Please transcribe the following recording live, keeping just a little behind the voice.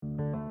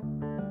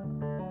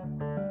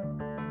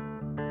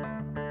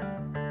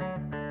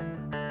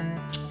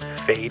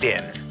fade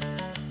in.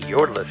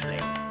 You're listening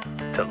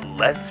to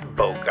Let's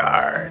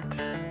Bogart.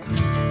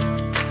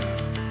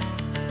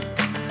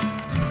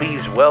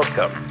 Please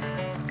welcome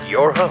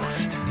your host,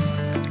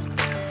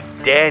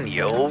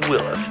 Daniel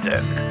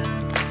Williston.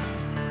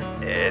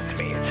 It's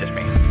just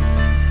me.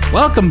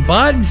 Welcome,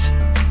 buds.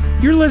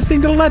 You're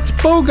listening to Let's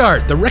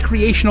Bogart, the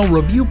recreational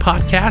review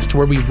podcast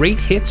where we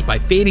rate hits by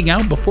fading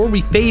out before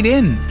we fade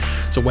in.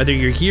 So whether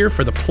you're here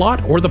for the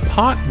plot or the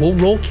pot, we'll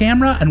roll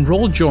camera and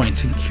roll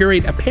joints and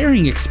curate a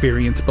pairing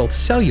experience both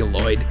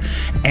celluloid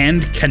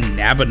and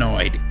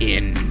cannabinoid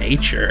in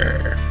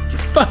nature.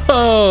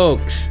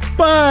 Folks,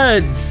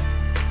 buds,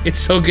 it's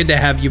so good to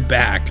have you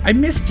back. I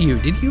missed you.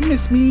 Did you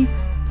miss me?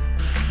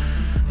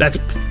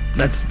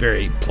 That's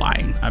very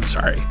plying. I'm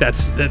sorry.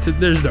 That's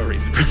there's no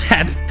reason for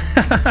that.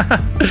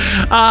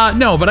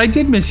 No, but I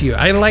did miss you.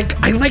 I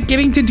like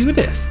getting to do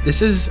this.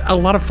 This is a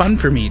lot of fun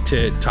for me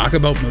to talk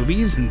about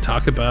movies and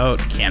talk about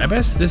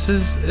cannabis.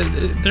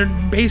 They're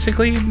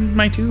basically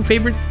my two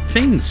favorite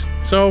things.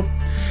 So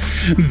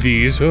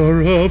these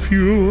are a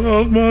few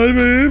of my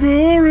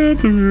favorite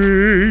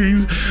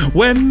things.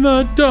 When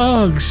the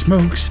dog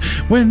smokes,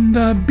 when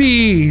the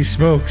bee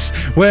smokes,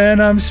 when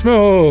I'm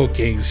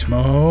smoking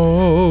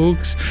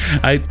smokes.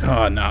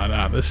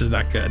 No, this is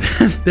not good.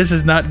 This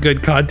is not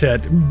good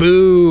content.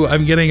 Boo!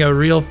 I'm getting a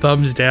real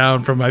thumbs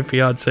down from my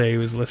fiance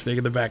who's listening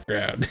in the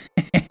background.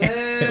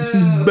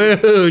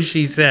 Boo,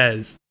 she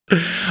says.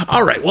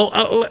 All right, well,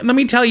 let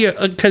me tell you,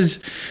 because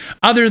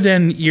other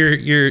than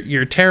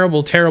your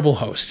terrible, terrible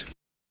host,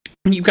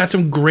 you've got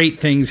some great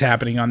things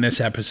happening on this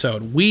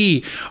episode.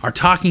 We are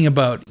talking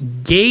about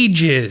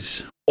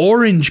Gage's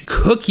orange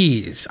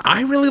cookies.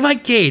 I really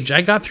like Gage.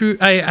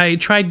 I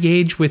tried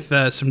Gage with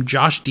some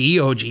Josh D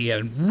OG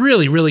and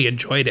really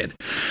enjoyed it.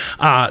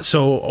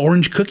 So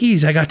orange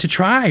cookies I got to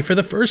try for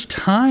the first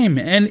time,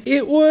 and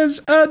it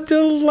was a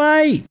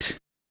delight.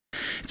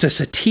 It's a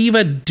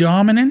sativa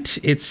dominant.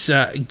 It's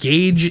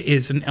Gage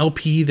is an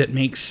LP that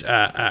makes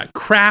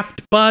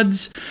craft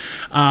buds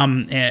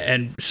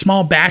and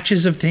small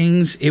batches of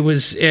things. It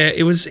was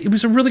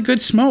a really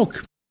good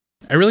smoke.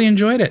 I really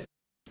enjoyed it.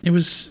 It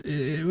was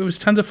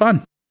tons of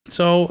fun.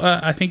 So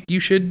I think you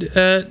should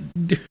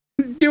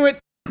do it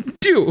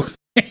too.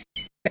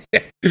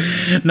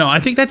 No, I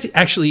think that's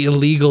actually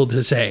illegal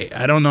to say.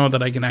 I don't know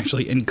that I can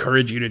actually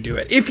encourage you to do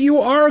it. If you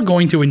are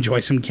going to enjoy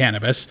some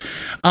cannabis,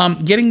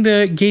 getting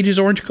the Gage's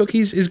orange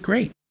cookies is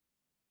great.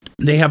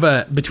 They have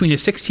between a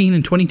 16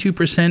 and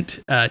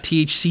 22%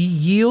 THC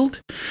yield.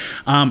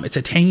 It's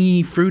a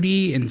tangy,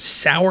 fruity, and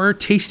sour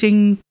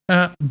tasting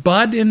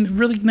bud, and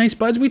really nice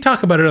buds. We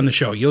talk about it on the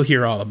show. You'll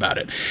hear all about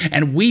it.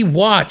 And we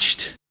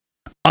watched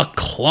A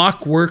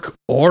Clockwork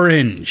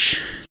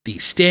Orange, the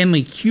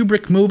Stanley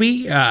Kubrick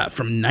movie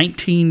from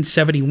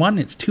 1971.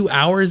 It's 2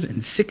 hours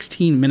and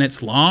 16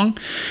 minutes long.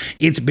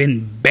 It's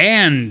been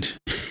banned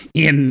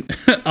in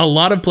a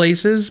lot of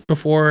places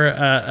before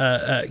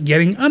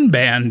getting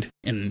unbanned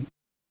in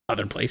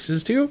other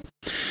places too.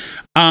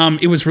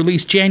 It was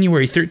released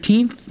January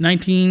 13th,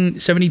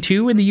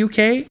 1972 in the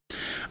UK.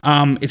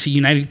 It's a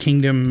United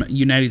Kingdom,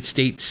 United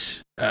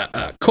States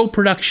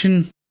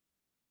co-production.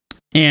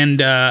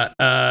 And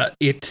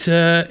it's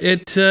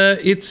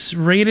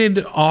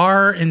rated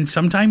R and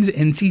sometimes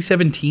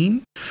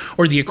NC-17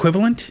 or the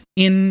equivalent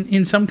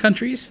in some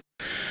countries.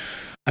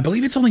 I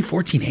believe it's only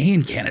 14A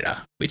in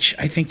Canada, which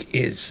I think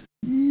is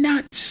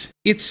nuts.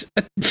 It's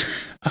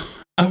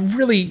a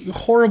really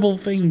horrible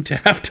thing to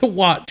have to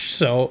watch.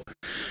 So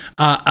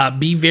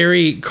be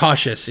very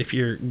cautious if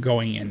you're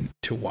going in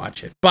to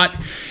watch it. But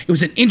it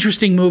was an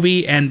interesting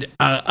movie and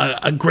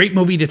a great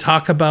movie to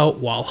talk about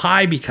while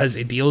high because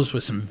it deals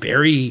with some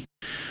very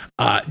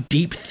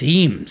deep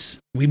themes.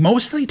 We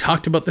mostly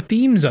talked about the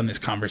themes on this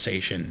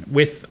conversation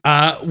with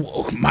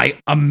my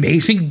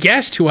amazing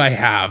guest who I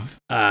have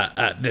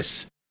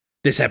this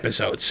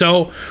episode.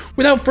 So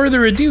without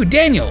further ado,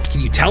 Daniel,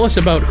 can you tell us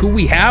about who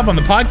we have on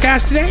the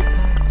podcast today?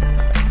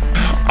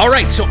 All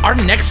right, so our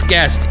next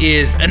guest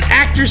is an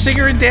actor,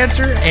 singer, and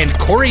dancer and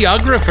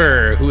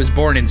choreographer who was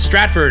born in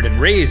Stratford and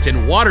raised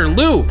in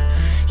Waterloo.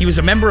 He was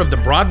a member of the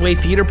Broadway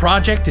Theater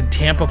Project in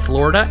Tampa,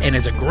 Florida, and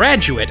is a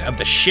graduate of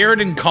the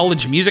Sheridan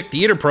College Music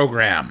Theater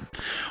Program.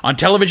 On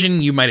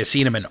television, you might have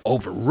seen him in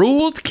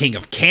Overruled, King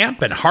of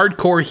Camp, and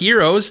Hardcore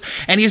Heroes,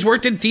 and he's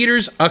worked in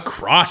theaters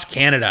across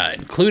Canada,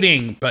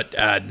 including, but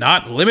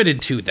not limited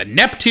to, the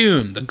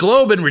Neptune, the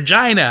Globe in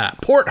Regina,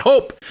 Port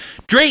Hope,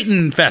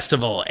 Drayton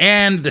Festival,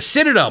 and the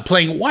Citadel,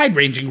 playing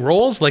wide-ranging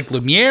roles like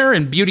Lumiere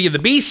in Beauty and the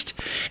Beast,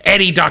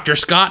 Eddie Dr.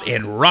 Scott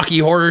in Rocky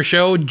Horror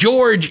Show,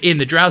 George in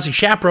The Drowsy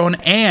Chaperone,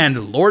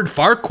 and Lord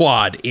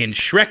Farquaad in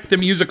Shrek the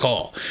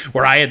Musical,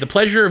 where I had the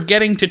pleasure of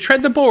getting to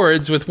tread the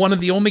boards with one of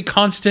the only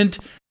constant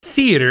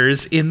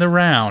theaters in the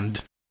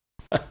round.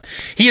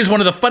 He is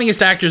one of the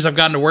funniest actors I've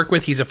gotten to work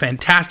with. He's a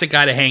fantastic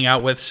guy to hang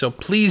out with, so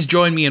please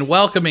join me in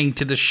welcoming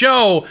to the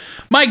show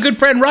my good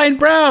friend Ryan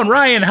Brown.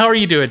 Ryan, how are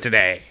you doing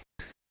today?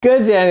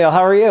 Good, Daniel.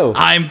 How are you?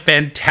 I'm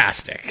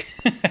fantastic.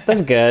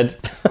 That's good.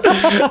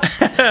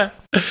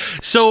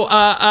 So,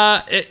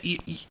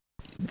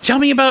 tell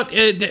me about.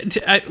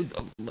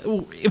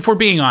 If we're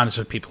being honest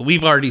with people,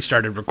 we've already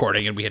started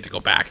recording and we had to go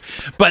back.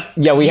 But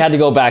Yeah, we had to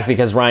go back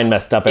because Ryan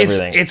messed up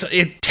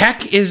everything.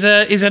 Tech is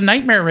a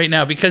nightmare right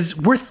now because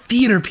we're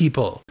theater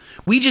people.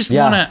 We just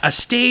want a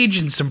stage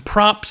and some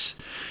props,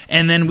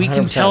 and then we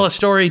can 100%. tell a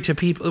story to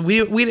people.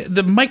 We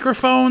the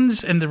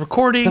microphones and the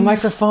recordings. The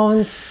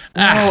microphones.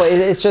 No,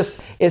 it's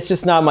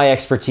just not my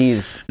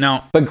expertise.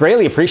 No, But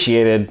greatly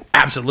appreciated.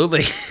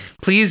 absolutely.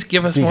 Please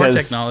give us more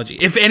Because- technology.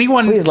 If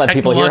anyone Please let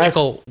people hear us.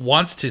 technological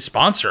wants to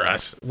sponsor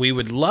us, we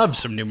would love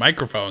some new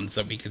microphones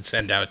that we could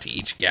send out to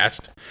each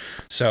guest.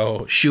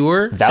 So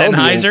Shure,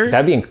 Sennheiser,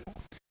 That'd be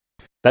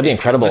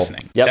incredible.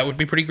 listening. Yep. That would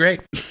be pretty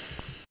great.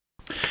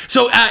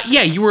 So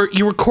you were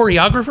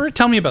choreographer.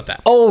 Tell me about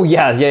that. Oh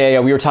yeah.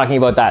 We were talking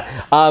about that.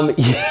 I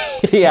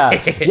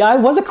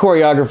was a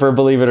choreographer,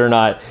 believe it or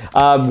not.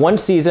 One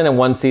season and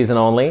one season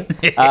only.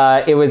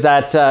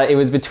 It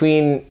was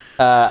between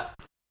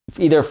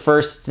either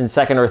first and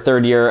second or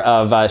third year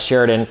of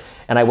Sheridan,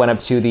 and I went up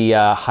to the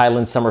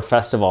Highland Summer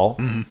Festival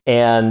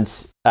and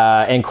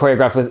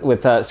choreographed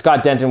with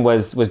Scott Denton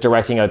was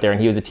directing out there,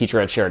 and he was a teacher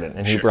at Sheridan,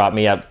 and he brought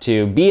me up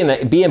to be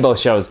in both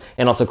shows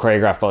and also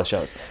choreograph both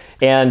shows.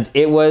 And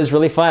it was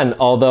really fun,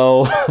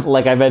 although,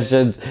 like I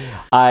mentioned,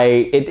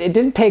 it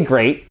didn't pay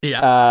great.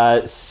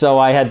 Yeah. So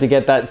I had to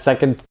get that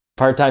second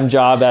part-time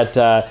job at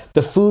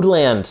the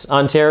Foodland,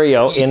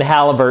 Ontario, in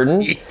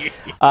Halliburton.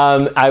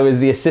 I was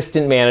the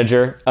assistant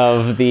manager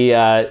of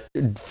the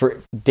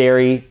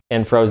dairy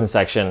and frozen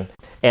section.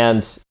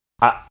 And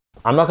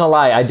I'm not going to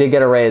lie, I did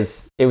get a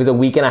raise. It was a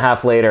week and a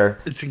half later,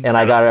 and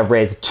I got a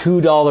raise,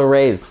 $2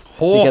 raise,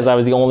 because I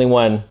was the only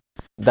one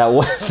that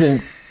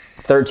wasn't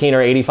 13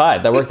 or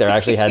 85 that worked there. I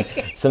actually had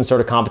some sort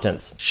of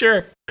competence.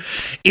 Sure.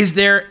 Is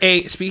there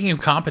speaking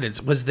of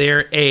competence, was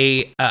there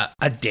a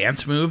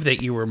dance move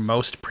that you were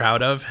most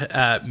proud of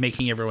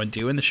making everyone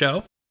do in the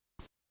show?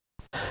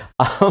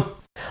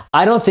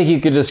 I don't think you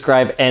could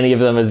describe any of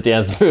them as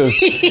dance moves,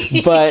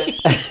 but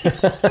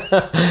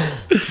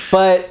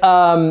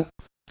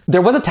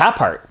there was a tap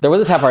part. And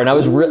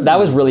that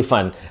was really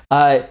fun.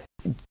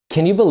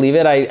 Can you believe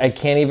it? I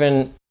can't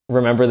even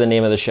remember the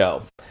name of the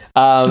show.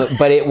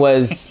 But it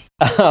was,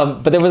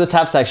 but there was a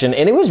tap section,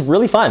 and it was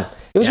really fun.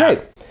 It was great.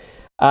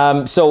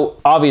 So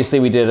obviously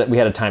we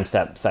had a time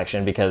step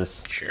section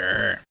because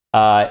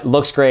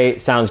looks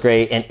great, sounds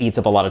great, and eats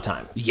up a lot of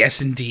time.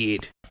 Yes,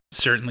 indeed,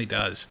 certainly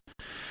does.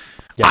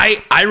 Yeah.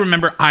 I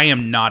remember I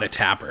am not a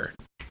tapper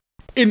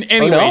in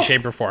any way,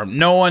 shape, or form.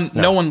 No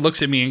one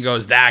looks at me and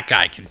goes, "That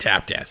guy can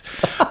tap dance."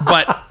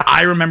 But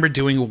I remember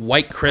doing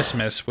White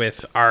Christmas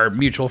with our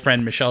mutual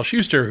friend Michelle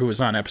Schuster, who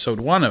was on episode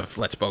 1 of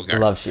Let's Bogart.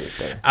 Love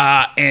Schuster.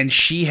 And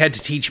she had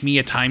to teach me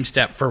a time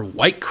step for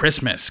White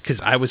Christmas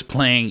because I was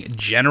playing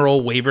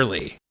General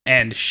Waverly,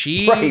 and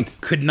she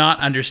could not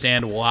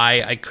understand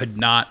why I could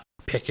not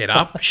pick it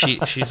up.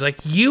 She's like,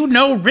 "You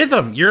know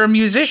rhythm. You're a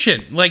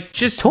musician. Like,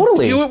 just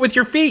do it with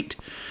your feet."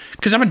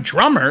 Because I'm a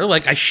drummer,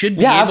 like I should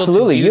be able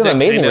absolutely. to do You have that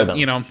amazing kind of,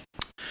 rhythm.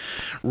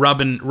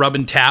 rub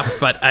and tap.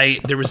 But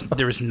there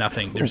was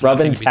nothing. There's Rub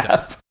nothing and to be done.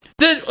 tap.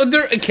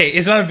 Okay,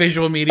 it's not a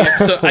visual medium,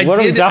 so I What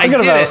are we did talking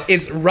it. about?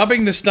 It's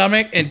rubbing the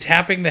stomach and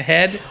tapping the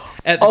head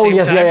at the Oh same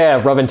yes, time.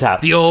 yeah, rub and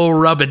tap. The old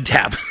rub and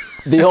tap.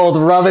 The old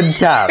rub and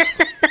tap.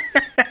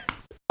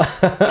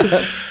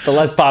 The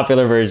less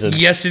popular version.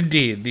 Yes,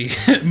 indeed, the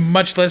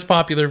much less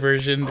popular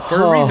version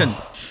for a reason.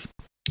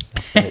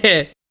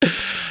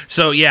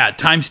 So yeah,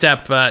 time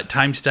step.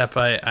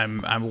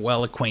 I'm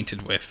well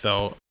acquainted with,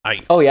 though.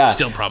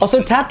 Still probably.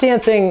 Also, tap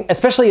dancing,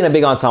 especially in a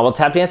big ensemble,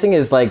 tap dancing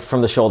is like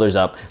from the shoulders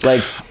up.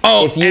 Like,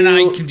 and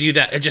I can do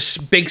that.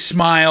 Just big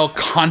smile,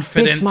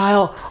 confidence. Big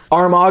smile,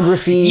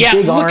 armography,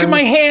 big look arms. at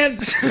my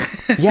hands.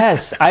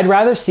 Yes, I'd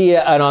rather see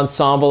an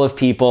ensemble of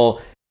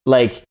people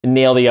like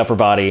nail the upper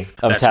body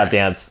of tap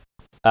dance.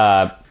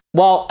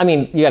 Well, I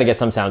mean, you got to get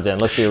some sounds in.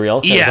 Let's be real.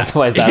 Yeah.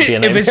 Otherwise, that'd be a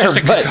nightmare. If it's just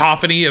a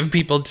cacophony of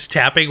people just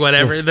tapping,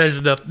 whatever,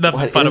 there's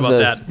nothing fun about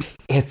that.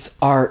 It's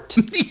art.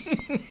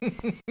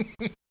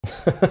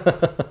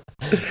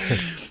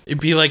 It'd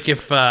be like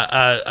if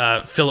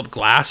Philip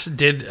Glass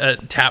did a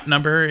tap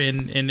number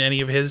in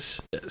any of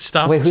his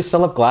stuff. Wait, who's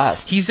Philip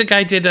Glass? He's the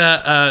guy who did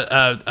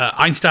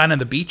Einstein on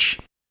the Beach.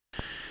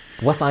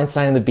 What's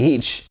Einstein on the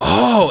Beach?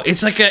 Oh,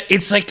 it's like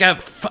a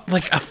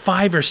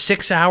 5 or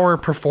 6 hour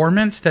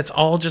performance that's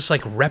all just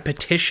like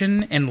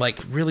repetition and like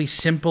really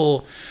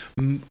simple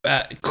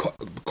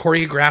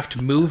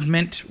choreographed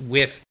movement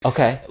with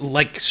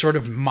like sort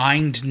of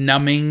mind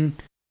numbing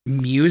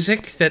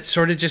music that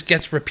sort of just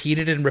gets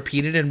repeated and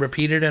repeated and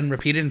repeated and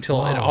repeated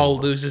until it all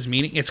loses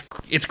meaning. It's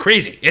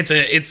crazy. It's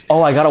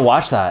I gotta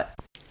watch that.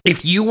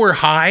 If you were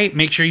high,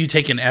 make sure you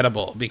take an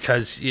edible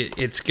because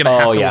it's gonna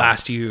have to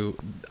last you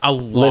a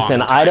long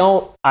time.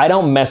 I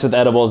don't mess with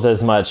edibles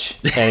as much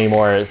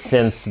anymore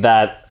since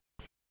that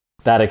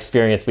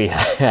experience we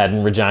had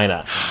in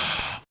Regina.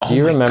 Do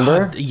you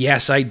remember? God.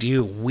 Yes, I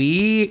do.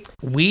 We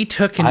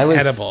took an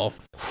edible,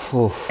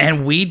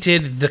 and we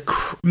did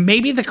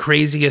maybe the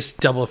craziest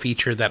double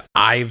feature that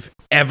I've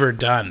ever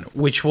done,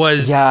 which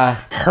was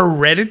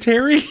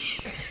Hereditary.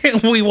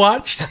 we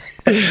watched,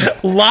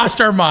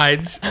 lost our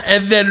minds,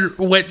 and then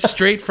went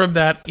straight from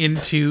that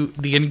into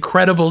The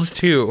Incredibles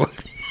 2.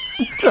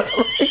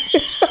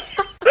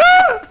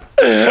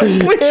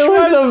 It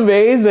was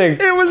amazing.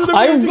 It was an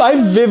amazing I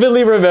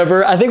vividly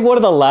remember, I think one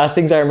of the last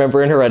things I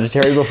remember in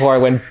Hereditary before I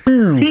went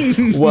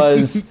boom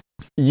was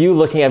you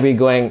looking at me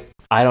going,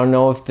 I don't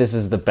know if this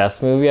is the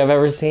best movie I've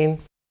ever seen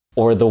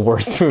or the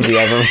worst movie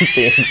I've ever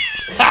seen.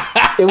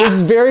 It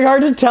was very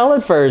hard to tell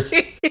at first.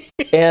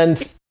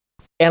 And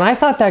I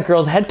thought that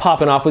girl's head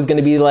popping off was going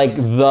to be like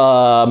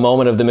the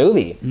moment of the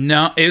movie.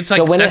 No, it's like,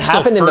 so when it that's still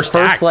happened in the first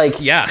act. like,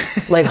 yeah.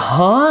 like,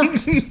 huh?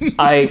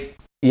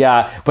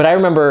 But I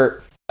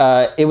remember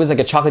it was like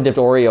a chocolate dipped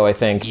Oreo, I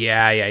think.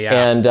 Yeah.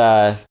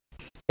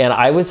 And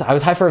I was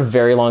high for a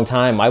very long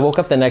time. I woke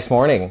up the next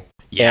morning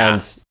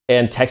and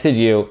texted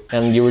you,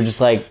 and you were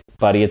just like,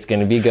 buddy, it's going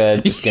to be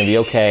good. It's going to be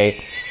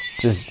okay.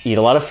 Just eat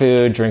a lot of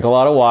food, drink a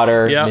lot of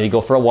water, maybe go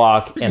for a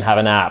walk and have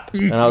a nap.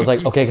 And I was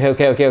like, okay.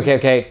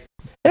 And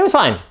it was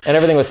fine. And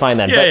everything was fine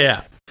then.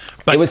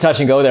 But it was touch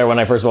and go there when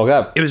I first woke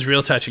up. It was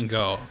real touch and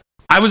go.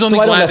 I was only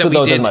glad that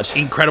we did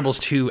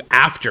Incredibles 2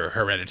 after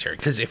Hereditary,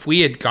 because if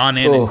we had gone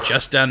in and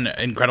just done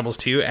Incredibles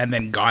 2 and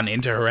then gone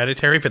into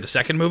Hereditary for the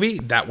second movie,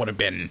 that would have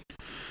been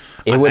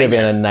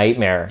a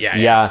nightmare.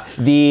 Yeah.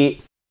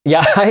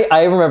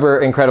 I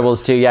remember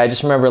Incredibles 2. Yeah, I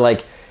just remember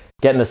like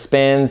getting the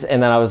spins,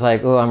 and then I was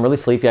like, oh, I'm really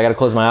sleepy. I got to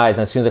close my eyes.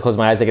 And as soon as I close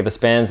my eyes, I get the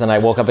spins. Then I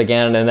woke up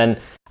again, and then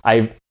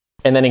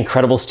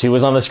Incredibles 2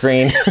 was on the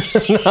screen.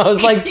 I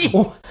was like,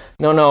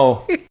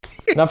 no,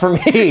 not for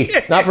me.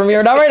 Not for me,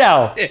 or not right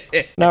now.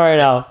 Not right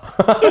now.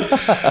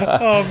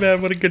 Oh,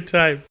 man, what a good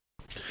time.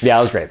 Yeah,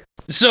 it was great.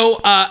 So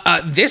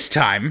this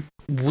time,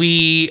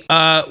 we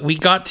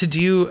got to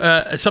do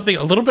something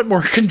a little bit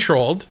more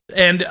controlled,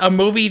 and a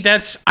movie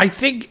that's, I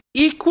think,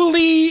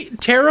 equally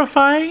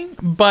terrifying,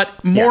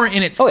 but more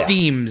in its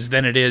themes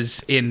than it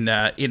is in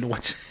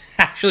what's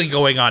actually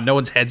going on. No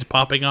one's head's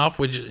popping off,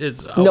 which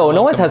is no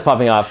one's head's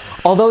popping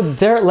off. Although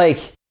they're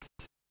like,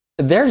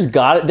 there's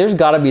got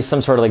to be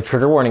some sort of like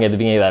trigger warning at the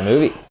beginning of that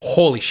movie.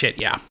 Holy shit!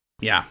 Yeah.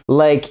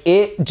 Like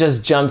it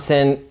just jumps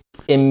in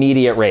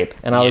immediate rape,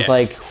 and I was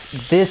like,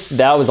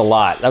 that was a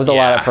lot. That was a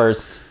lot at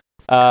first,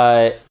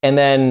 and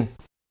then.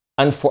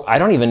 I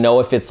don't even know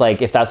if it's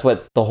like if that's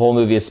what the whole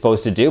movie is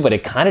supposed to do, but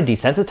it kind of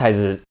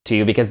desensitizes it to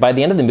you, because by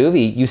the end of the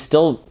movie, you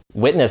still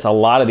witness a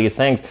lot of these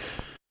things,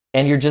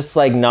 and you're just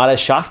like not as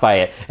shocked by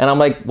it. And I'm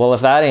like, well,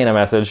 if that ain't a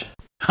message,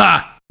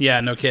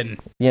 yeah, no kidding.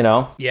 You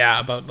know,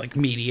 about like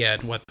media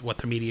and what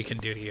the media can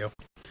do to you.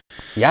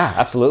 Yeah,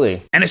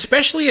 absolutely. And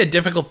especially a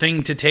difficult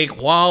thing to take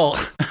while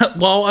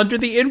under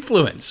the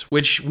influence,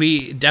 which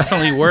we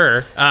definitely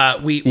were. I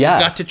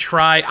got to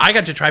try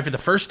for the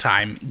first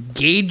time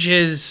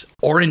Gage's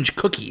orange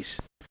cookies.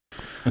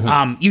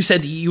 Mm-hmm. You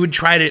said that you had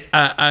tried it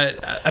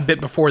a bit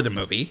before the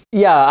movie.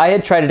 Yeah, I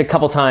had tried it a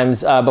couple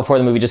times before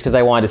the movie just because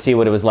I wanted to see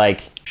what it was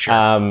like. Sure.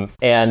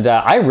 And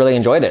I really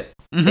enjoyed it.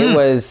 Mm-hmm. It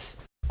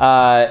was...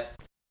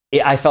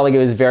 I felt like it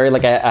was very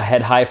like a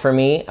head high for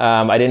me.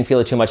 I didn't feel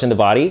it too much in the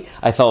body.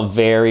 I felt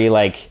very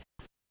like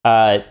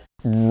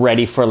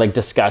ready for like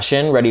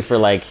discussion, ready for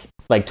like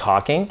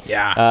talking.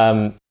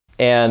 Yeah.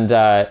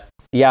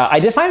 I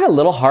did find it a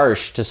little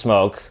harsh to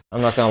smoke.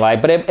 I'm not gonna lie,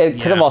 but it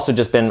could have also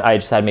just been I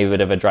just had maybe a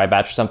bit of a dry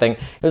batch or something. It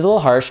was a little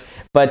harsh,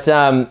 but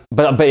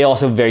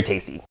also very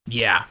tasty.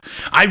 Yeah,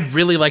 I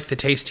really like the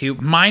taste too.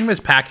 Mine was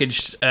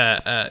packaged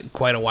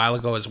quite a while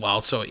ago as well,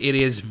 so it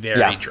is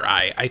very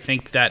dry. I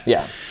think that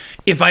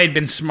if I had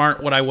been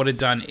smart, what I would have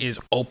done is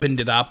opened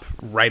it up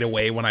right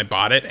away when I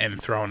bought it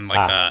and thrown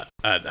like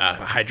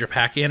a Hydra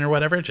Pack in or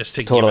whatever, just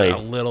to give it a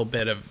little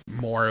bit of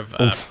more of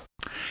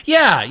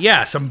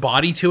some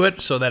body to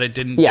it, so that it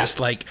didn't just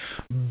like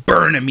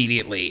burn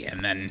immutely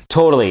and then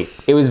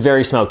it was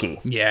very smoky.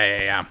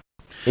 Yeah.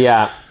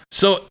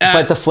 So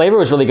but the flavor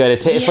was really good.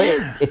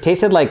 It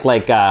tasted like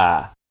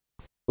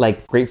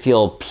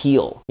grapefield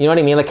peel, you know what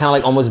I mean, like kind of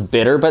like almost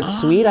bitter but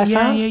sweet. I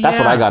found that's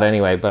what I got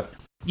anyway. But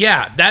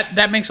yeah,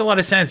 that makes a lot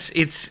of sense.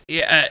 It's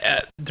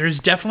there's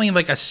definitely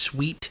like a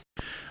sweet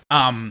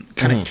kind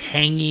of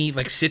tangy,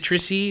 like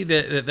citrusy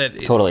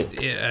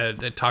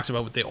that talks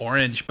about with the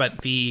orange,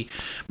 but the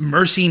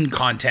myrcene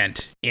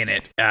content in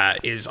it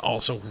is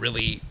also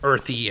really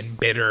earthy and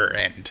bitter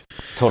and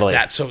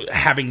that. So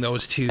having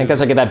those two, I think that's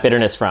where I get that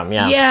bitterness from.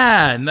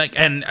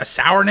 And a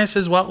sourness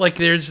as well. Like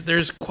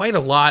there's quite a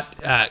lot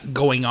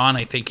going on,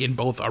 I think, in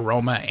both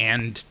aroma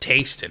and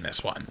taste in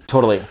this one.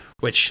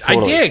 Which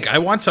I dig. I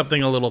want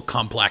something a little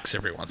complex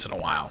every once in a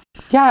while.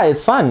 Yeah,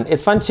 it's fun.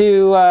 It's fun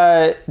to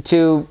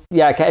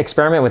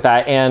experiment with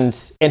that and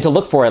to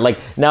look for it. Like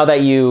now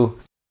that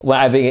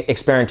I've been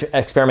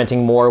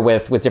experimenting more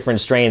with different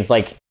strains,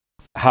 like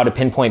how to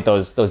pinpoint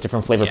those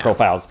different flavor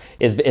profiles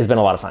has been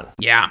a lot of fun.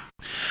 Yeah.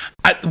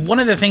 One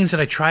of the things that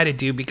I try to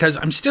do, because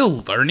I'm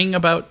still learning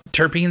about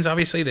terpenes,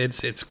 obviously,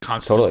 it's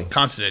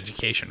constant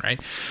education, right?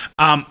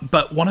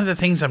 But one of the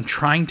things I'm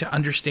trying to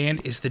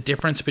understand is the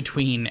difference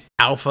between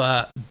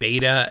alpha,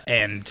 beta,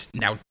 and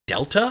now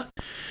delta.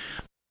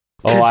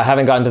 Oh, I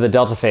haven't gotten to the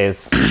delta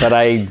phase, but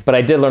I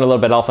did learn a little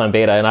bit alpha and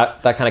beta, and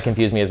that kind of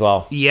confused me as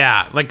well.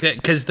 Yeah, like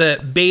because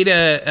the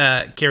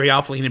beta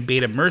caryophyllene and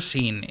beta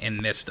myrcene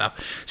in this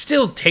stuff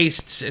still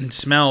tastes and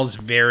smells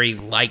very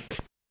like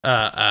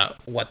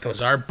what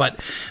those are, but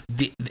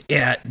the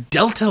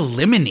delta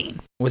limonene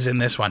was in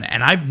this one,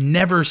 and I've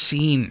never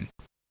seen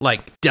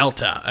like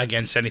delta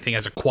against anything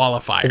as a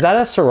qualifier. Is that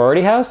a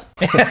sorority house?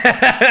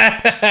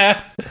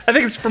 I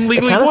think it's from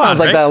Legally Kind of Blonde, sounds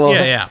like right? that a little.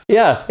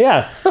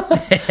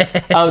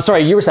 Yeah.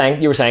 Sorry, you were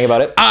saying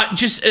about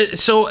it.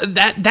 So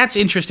that's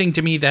interesting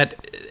to me that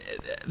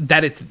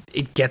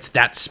it gets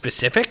that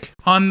specific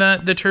on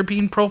the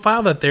terpene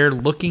profile that they're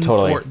looking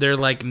for. They're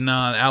like, no,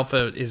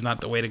 alpha is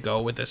not the way to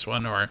go with this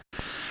one, or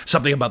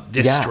something about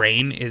this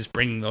strain is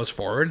bringing those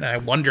forward. And I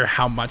wonder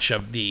how much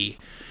of the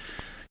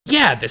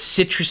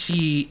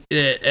citrusy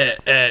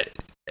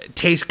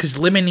taste, because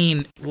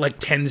limonene like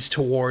tends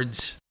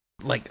towards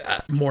like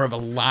more of a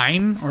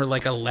lime or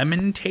like a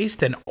lemon taste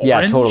than orange.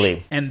 Yeah,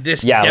 totally. And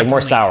this like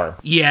more sour.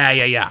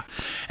 Yeah.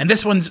 And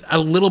this one's a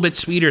little bit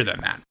sweeter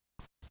than that.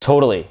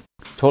 Totally.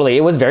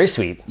 It was very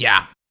sweet.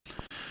 Yeah.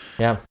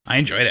 Yeah. I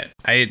enjoyed it.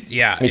 Me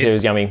too. It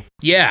was yummy.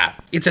 Yeah.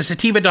 It's a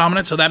sativa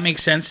dominant, so that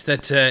makes sense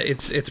that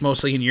it's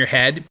mostly in your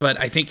head. But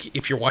I think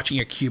if you're watching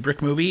a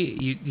Kubrick movie,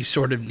 you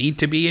sort of need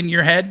to be in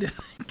your head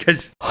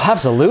because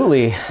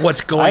absolutely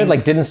what's going. I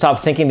didn't stop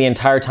thinking the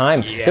entire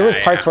time. Yeah, there was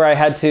parts where I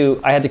had to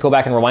go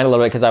back and rewind a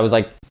little bit because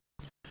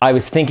I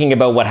was thinking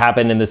about what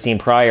happened in the scene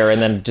prior and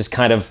then just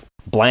kind of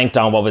blanked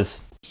on what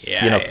was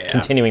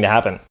continuing to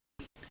happen.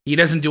 He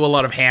doesn't do a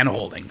lot of hand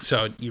holding,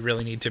 so you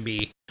really need to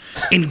be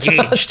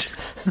engaged.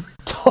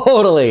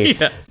 Totally.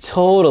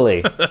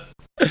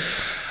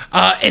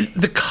 And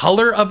the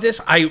color of this,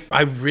 I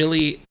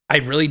really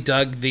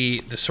dug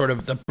the sort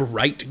of the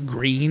bright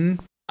green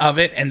of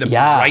it and the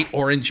bright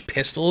orange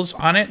pistils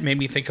on it. Made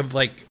me think of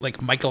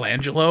like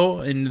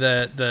Michelangelo in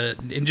the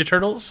Ninja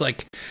Turtles,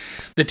 like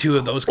the two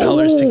of those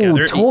colors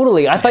together.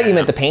 Totally. I thought you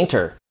meant the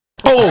painter.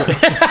 Oh.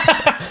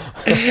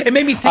 It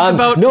made me think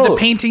about the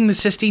painting the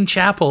Sistine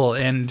Chapel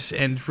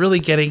and really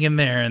getting in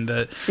there and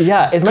the is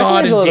God and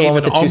Michelangelo the one David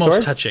with the two almost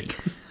swords? touching.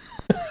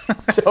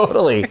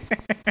 Totally.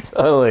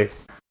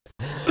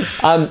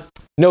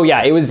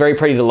 It was very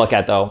pretty to look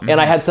at though,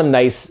 and I had some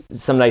nice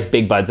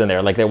big buds in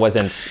there. Like it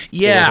wasn't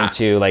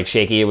too like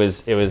shaky. It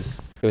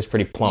was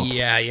pretty plump.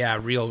 Yeah,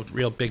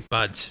 real big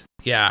buds.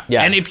 Yeah.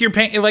 And if you're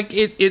paying like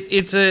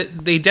it's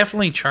they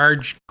definitely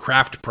charge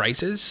craft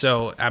prices,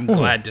 so I'm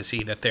glad to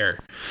see that they're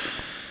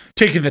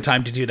taking the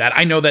time to do that.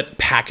 I know that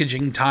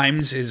packaging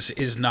times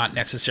is not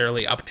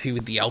necessarily up to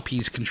the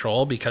LP's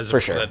control because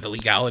of the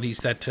legalities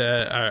that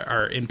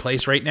are in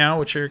place right now,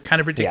 which are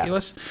kind of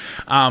ridiculous.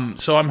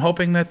 So I'm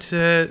hoping that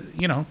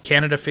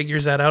Canada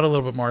figures that out a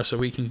little bit more so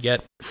we can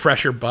get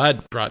fresher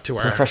bud brought to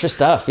our fresher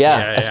stuff.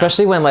 Yeah.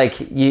 Especially when like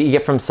you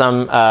get from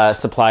some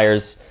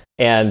suppliers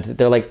and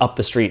they're like up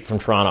the street from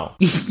Toronto.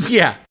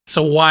 Yeah.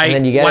 So why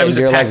was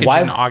it packaged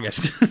in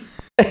August?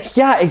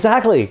 Yeah,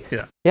 exactly.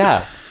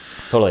 Yeah.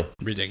 Totally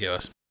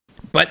ridiculous.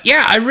 But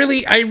yeah, I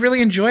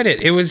really enjoyed it.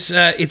 It was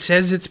it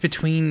says it's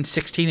between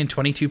 16 and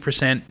 22%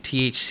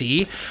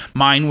 THC.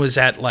 Mine was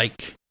at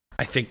like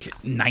I think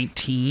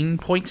 19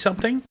 point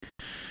something.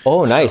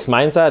 Oh, nice.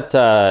 Mine's at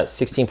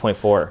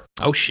 16.4.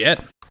 Oh shit.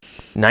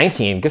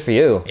 19. Good for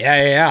you.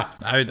 Yeah.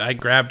 I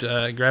grabbed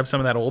some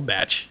of that old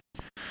batch.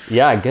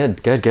 Yeah,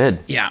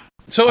 good. Yeah.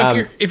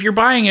 So if you're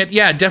buying it,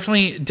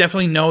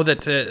 definitely know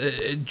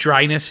that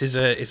dryness is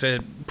a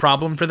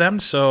problem for them.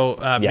 So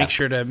make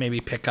sure to maybe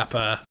pick up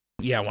one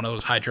of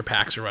those Hydra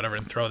packs or whatever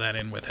and throw that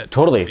in with it.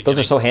 Totally, those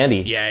are so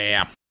handy.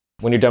 Yeah.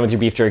 When you're done with your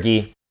beef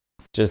jerky,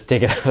 just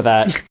take it out of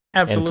that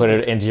and put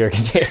it into your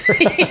container.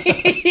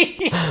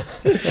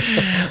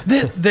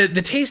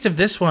 The taste of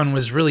this one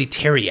was really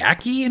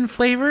teriyaki in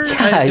flavor.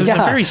 It was a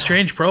very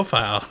strange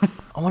profile.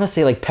 I want to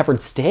say like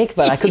peppered steak,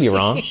 but I could be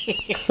wrong.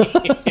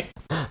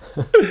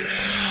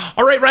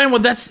 All right, Ryan.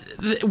 Well,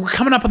 we're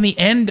coming up on the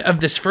end of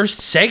this first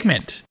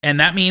segment, and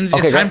that means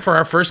it's time for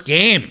our first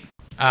game.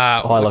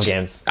 I love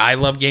games. I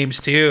love games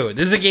too.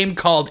 This is a game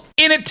called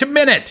In It to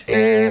Minute.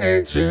 In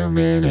it to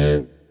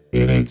minute.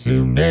 In it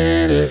to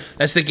minute.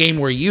 That's the game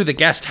where you, the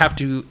guest, have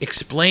to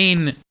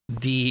explain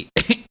the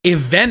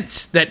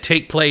events that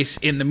take place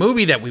in the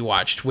movie that we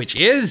watched, which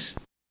is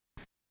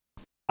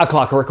A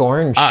Clockwork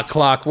Orange. A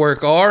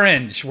Clockwork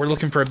Orange. We're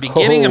looking for a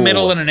beginning, a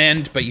middle, and an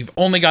end, but you've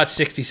only got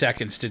 60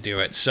 seconds to do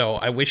it. So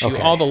I wish you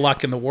all the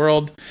luck in the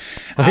world.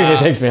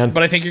 Thanks, man.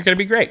 But I think you're going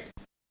to be great.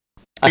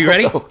 Are you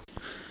ready? So.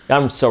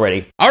 I'm so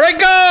ready. All right,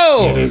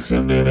 go!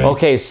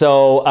 Okay,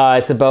 so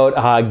it's about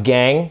a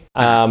gang,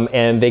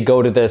 and they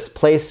go to this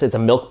place. It's a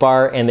milk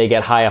bar, and they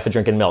get high off of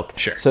drinking milk.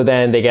 Sure. So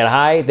then they get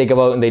high, they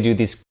go out and they do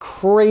these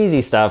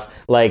crazy stuff,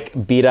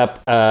 like beat up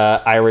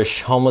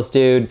Irish homeless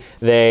dude.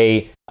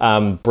 They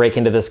break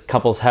into this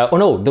couple's house. Oh,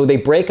 no, they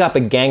break up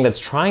a gang that's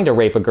trying to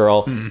rape a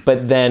girl,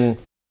 but then...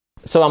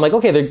 So I'm like,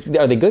 okay,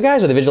 are they good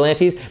guys or the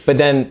vigilantes? But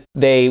then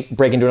they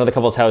break into another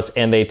couple's house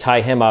and they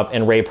tie him up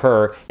and rape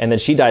her, and then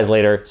she dies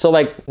later. So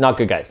like, not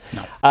good guys.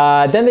 No.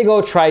 Then they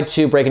go try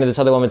to break into this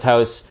other woman's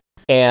house,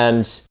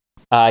 and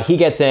he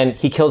gets in,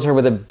 he kills her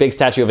with a big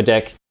statue of a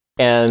dick,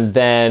 and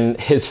then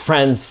his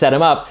friends set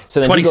him up, so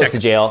then he goes to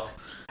jail.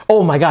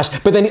 Oh my gosh!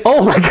 But then,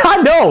 oh my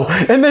God, no!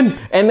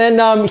 And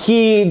then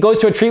he goes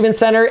to a treatment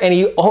center and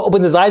he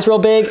opens his eyes real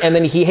big, and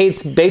then he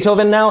hates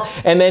Beethoven now.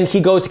 And then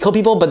he goes to kill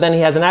people, but then he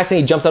has an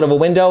accident. He jumps out of a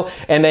window,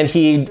 and then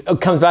he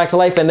comes back to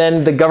life. And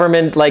then the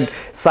government like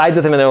sides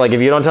with him, and they're like,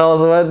 "If you don't tell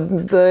us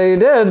what they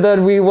did,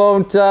 then we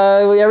won't.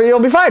 You'll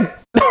be fine."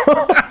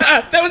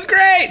 That was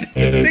great.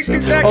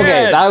 60 seconds.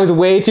 Okay, that was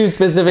way too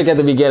specific at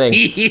the beginning.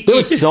 There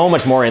was so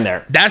much more in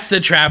there. That's the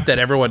trap that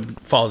everyone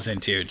falls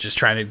into, just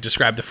trying to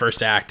describe the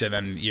first act, and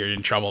then you're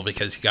in trouble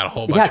because you got a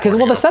whole bunch. Yeah, because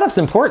the setup's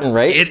important,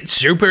 right? It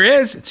super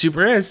is. It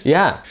super is.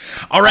 Yeah.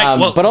 All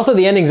right. But also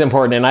the ending's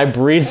important, and I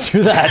breezed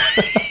through that.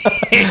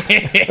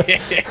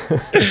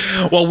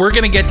 Well, we're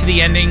gonna get to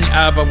the ending,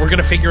 but we're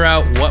gonna figure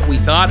out what we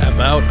thought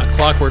about A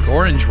Clockwork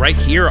Orange right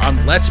here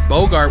on Let's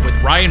Bogart with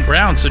Ryan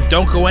Brown. So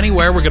don't go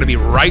anywhere. We're gonna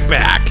be right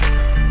back.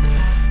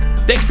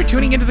 Thanks for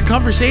tuning into the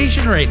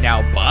conversation right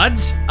now,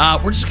 buds.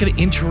 We're just going to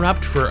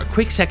interrupt for a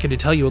quick second to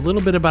tell you a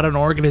little bit about an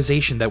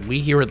organization that we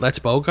here at Let's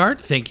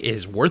Bogart think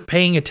is worth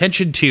paying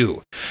attention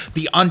to.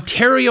 The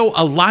Ontario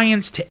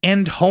Alliance to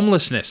End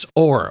Homelessness,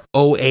 or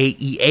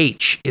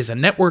OAEH, is a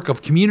network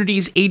of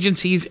communities,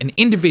 agencies, and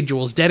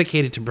individuals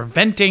dedicated to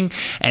preventing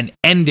and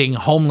ending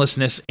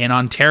homelessness in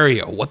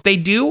Ontario. What they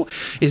do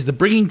is the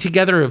bringing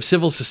together of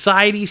civil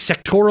society,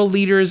 sectoral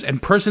leaders,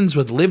 and persons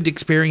with lived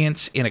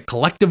experience in a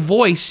collective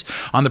voice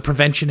on the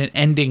prevention and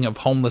ending of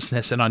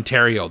homelessness in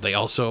Ontario. They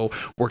also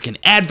work in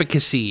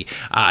advocacy,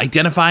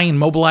 identifying and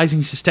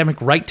mobilizing systemic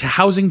right to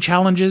housing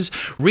challenges,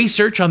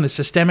 research on the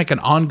systemic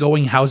and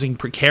ongoing housing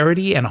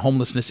precarity and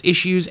homelessness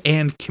issues,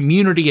 and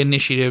community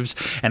initiatives,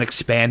 and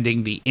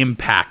expanding the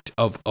impact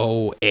of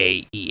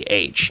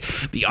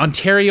OAEH. The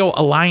Ontario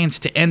Alliance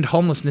to End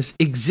Homelessness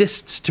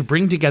exists to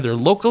bring together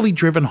locally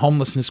driven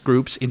homelessness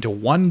groups into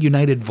one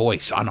united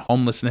voice on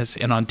homelessness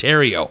in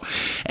Ontario.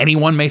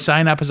 Anyone may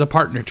sign up as a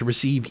partner to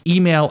receive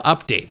email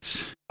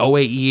updates.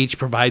 OAEH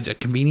provides a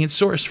convenient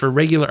source for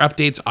regular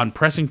updates on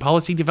pressing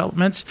policy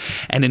developments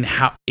and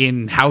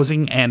in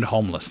housing and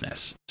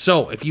homelessness.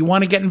 So if you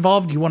want to get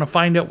involved, you want to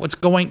find out what's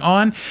going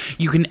on,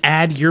 you can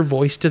add your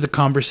voice to the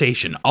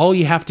conversation. All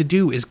you have to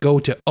do is go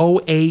to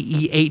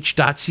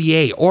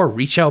oaeh.ca or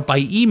reach out by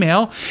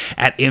email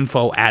at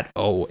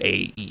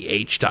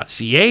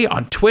info@oaeh.ca,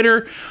 on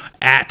Twitter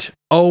at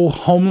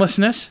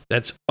ohomelessness.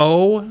 That's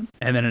O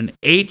and then an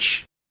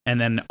H and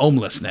then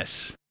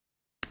homelessness.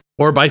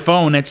 Or by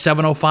phone at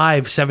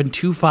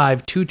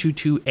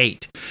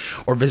 705-725-2228.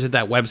 Or visit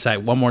that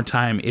website one more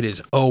time. It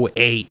is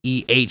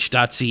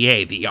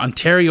oaeh.ca, the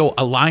Ontario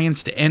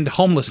Alliance to End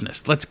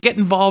Homelessness. Let's get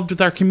involved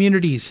with our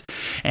communities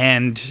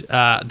and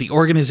the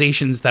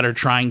organizations that are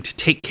trying to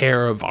take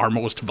care of our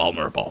most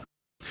vulnerable.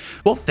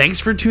 Well, thanks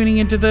for tuning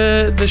into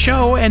the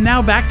show, and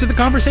now back to the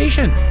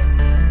conversation.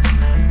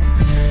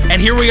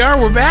 And here we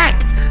are, we're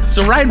back.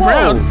 So Ryan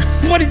Brown,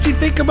 what did you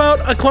think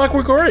about A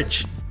Clockwork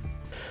Orange?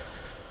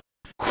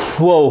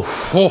 Whoa.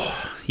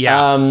 Oh,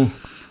 yeah.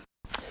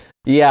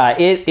 Yeah,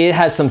 it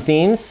has some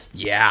themes.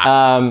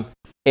 Yeah.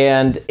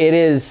 And it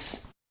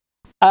is,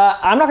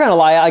 I'm not going to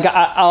lie,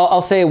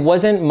 I'll say it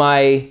wasn't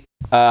my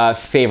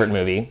favorite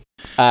movie.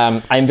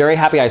 I'm very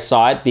happy I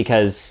saw it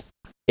because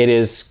it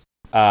is,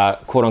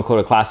 quote unquote,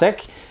 a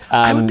classic.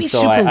 I would be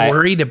super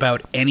worried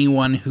about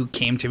anyone who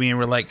came to me and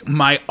were like,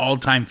 my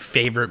all-time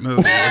favorite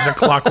movie is A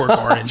Clockwork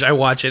Orange. I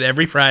watch it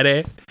every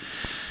Friday.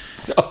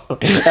 So,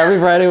 every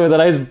Friday with a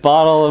nice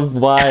bottle of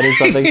wine or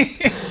something.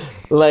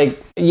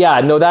 Like, yeah,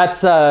 no,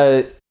 that's,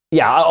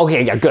 yeah,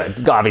 okay, yeah,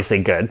 good.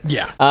 Obviously good.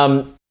 Yeah.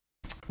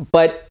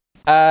 But,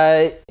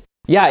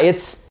 yeah,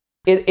 it's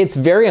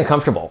very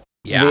uncomfortable.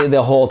 Yeah.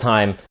 The whole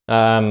time.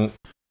 You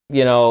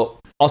know,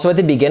 also at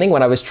the beginning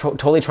when I was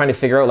totally trying to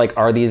figure out, like,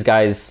 are these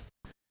guys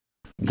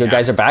good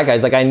guys or bad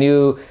guys? Like, I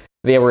knew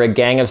they were a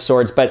gang of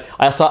sorts, but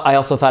I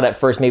also thought at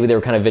first maybe they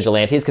were kind of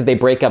vigilantes because they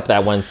break up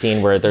that one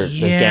scene where the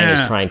gang is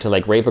trying to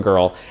like rape a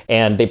girl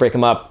and they break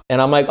them up.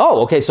 And I'm like,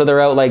 oh, okay, so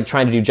they're out like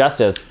trying to do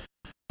justice.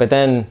 But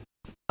then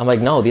I'm like,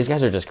 no, these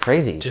guys are just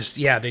crazy.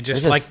 They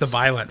just like the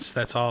violence.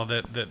 That's all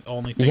the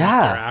only thing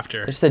that they're after.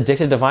 They're just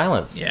addicted to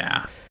violence.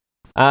 Yeah.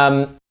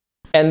 And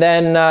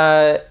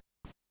then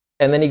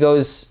he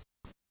goes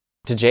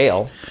to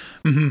jail.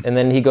 Mm-hmm. And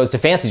then he goes to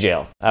fancy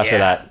jail after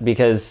that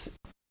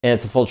and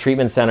it's a full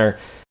treatment center.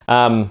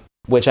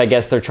 Which I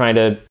guess they're trying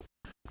to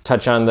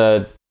touch on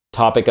the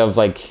topic of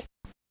like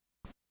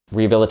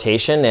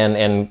rehabilitation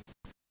and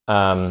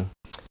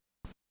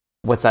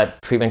what's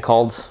that treatment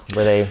called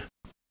where they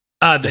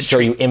show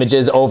you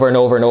images over and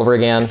over and over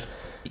again,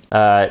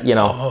 you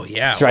know,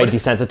 try to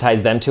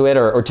desensitize them to it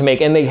or to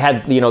make, and they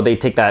had, you know, they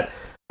take that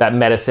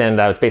medicine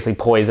that was basically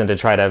poison to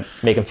try to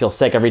make him feel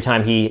sick every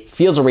time he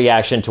feels a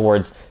reaction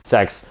towards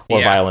sex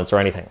or violence or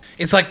anything.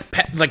 It's like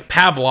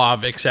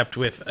Pavlov, except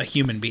with a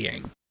human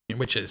being.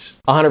 Which is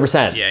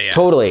 100%. Yeah.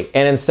 Totally.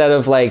 And instead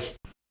of like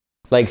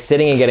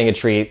sitting and getting a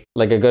treat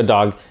like a good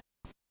dog,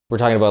 we're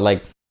talking about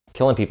like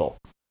killing people.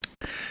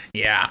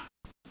 Yeah.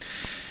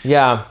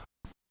 Yeah.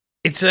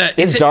 It's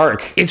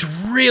dark. It's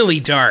really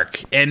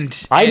dark,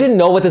 and I didn't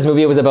know what this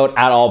movie was about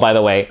at all, by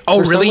the way. Oh,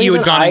 For some really? You had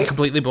reason, gone in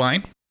completely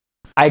blind?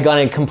 I got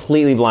in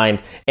completely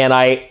blind, and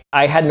I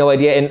had no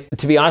idea. And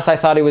to be honest, I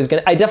thought it was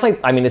gonna.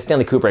 It's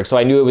Stanley Kubrick, so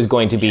I knew it was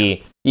going to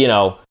be,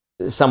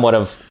 somewhat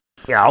of,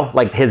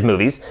 like his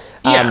movies.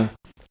 Yeah.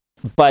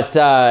 But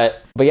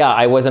yeah,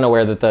 I wasn't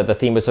aware that the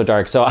theme was so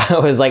dark. So I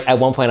was like, at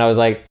one point, I was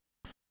like,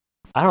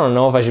 I don't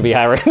know if I should be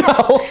high right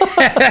now.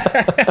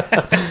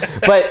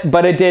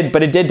 but it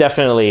did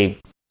definitely.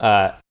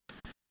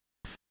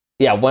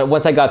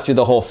 Once I got through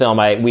the whole film,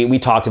 we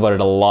talked about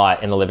it a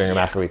lot in the living room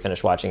after we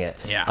finished watching it.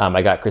 Yeah.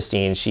 I got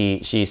Christine.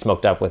 She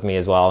smoked up with me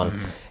as well,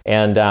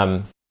 and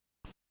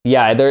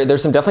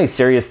there's some definitely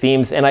serious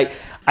themes, and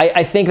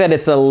I think that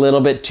it's a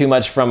little bit too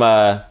much from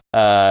a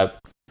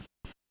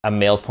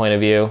male's point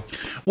of view.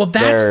 Well,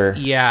 that's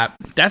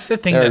the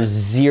thing. There's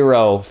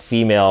zero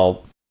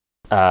female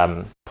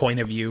point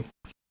of view.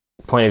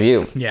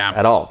 Yeah.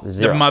 At all.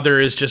 Zero. The mother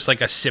is just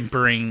like a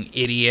simpering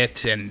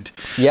idiot, and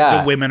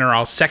the women are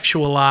all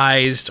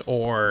sexualized,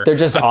 or they're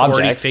just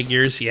authority objects.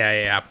 figures.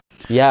 Yeah.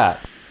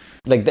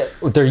 Like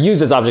they're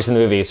used as objects in the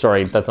movie.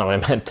 Sorry, that's not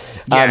what I meant.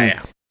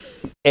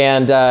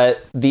 And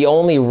the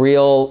only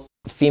real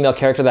female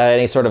character that had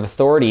any sort of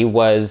authority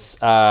was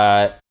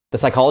the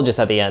psychologist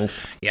at the end.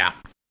 Yeah.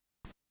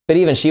 But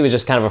even she was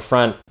just kind of a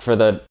front for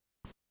the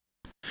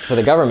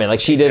government. Like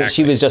she didn't.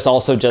 She was just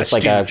also just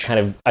like a kind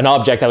of an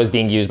object that was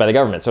being used by the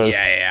government. So it was,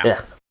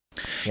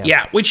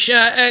 yeah. Which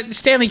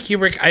Stanley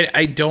Kubrick,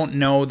 I don't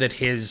know that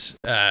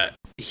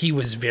he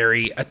was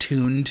very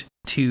attuned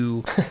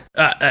to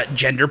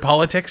gender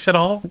politics at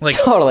all. Like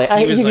totally,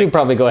 you can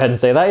probably go ahead and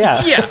say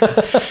that. Yeah.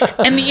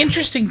 And the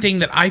interesting thing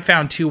that I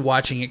found too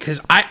watching it, because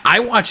I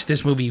watched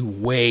this movie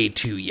way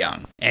too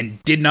young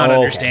and did not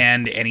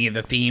understand any of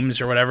the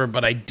themes or whatever,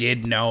 but I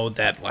did know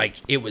that like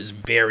it was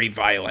very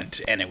violent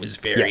and it was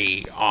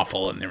very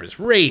awful, and there was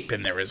rape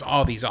and there was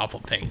all these awful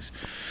things.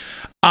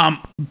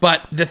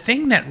 But the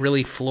thing that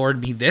really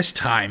floored me this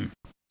time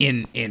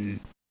in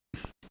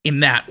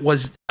that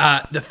was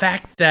the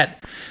fact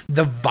that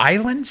the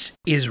violence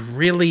is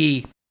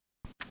really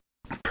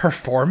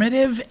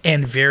performative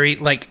and very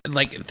like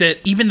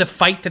even the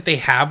fight that they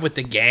have with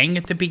the gang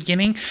at the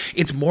beginning,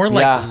 it's more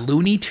like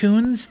Looney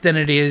Tunes than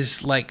it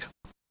is like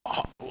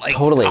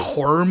totally a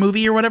horror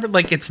movie or whatever.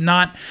 Like it's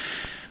not.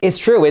 It's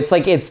true. It's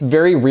like it's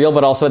very real,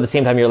 but also at the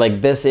same time you're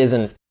like, this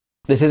isn't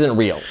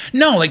real.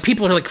 No, like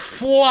people are like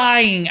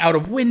flying out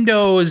of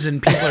windows,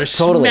 and people are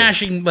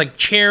smashing like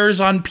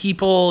chairs on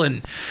people,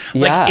 and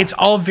like it's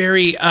all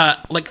very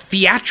like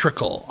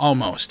theatrical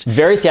almost.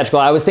 Very theatrical.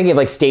 I was thinking of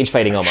like stage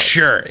fighting almost.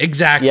 Sure,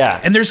 exactly. Yeah.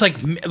 And there's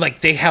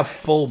like they have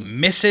full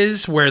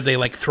misses where they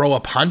like throw a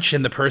punch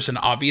and the person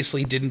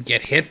obviously didn't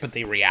get hit, but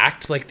they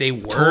react like they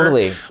were.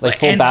 Totally. Like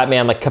full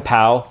Batman, like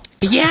kapow.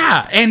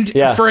 Yeah, and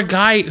for a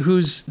guy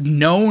who's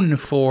known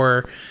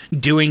for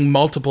doing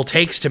multiple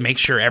takes to make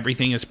sure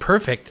everything is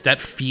perfect, that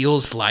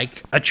feels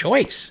like a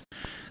choice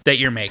that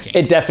you're making.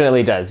 It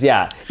definitely does,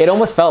 yeah. It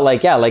almost felt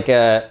like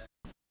an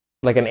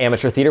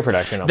amateur theater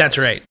production almost. That's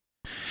right.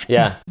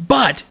 Yeah.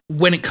 But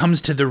when it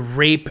comes to the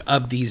rape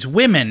of these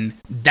women,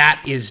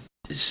 that is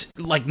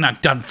like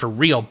not done for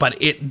real, but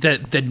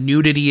the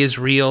nudity is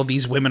real.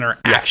 These women are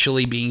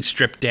actually being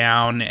stripped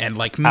down and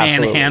like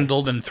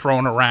manhandled and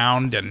thrown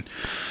around, and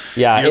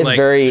it's like,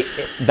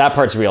 that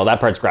part's real. That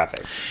part's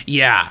graphic.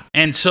 Yeah,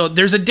 and so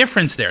there's a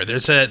difference there.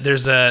 There's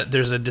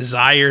a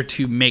desire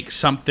to make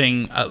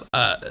something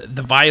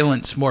the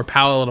violence more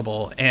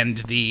palatable and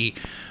the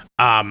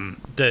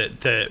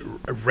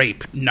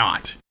rape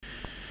not.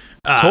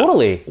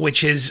 Totally.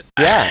 Which is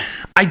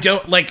I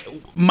don't like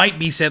might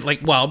be said like,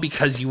 well,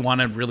 because you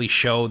want to really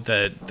show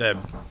the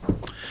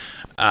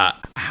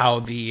how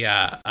the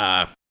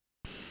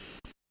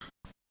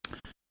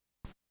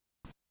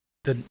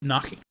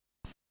knocking.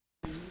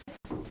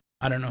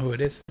 I don't know who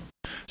it is.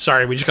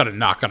 Sorry, we just got a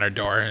knock on our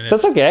door, and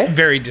that's okay.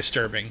 Very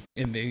disturbing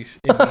in these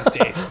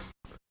days.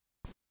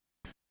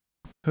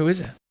 Who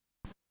is it?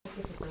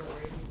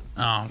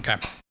 Oh, okay.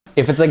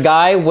 If it's a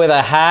guy with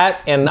a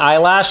hat and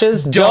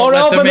eyelashes, don't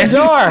open the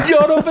door.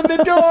 Don't open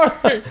the door.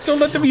 Don't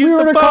let them use the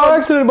phone. We were in a car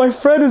accident. My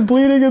friend is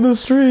bleeding in the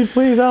street.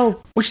 Please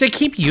help. Which they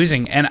keep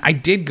using. And I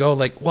did go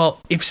like, well,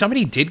 if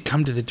somebody did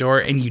come to the door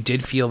and you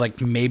did feel like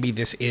maybe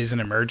this is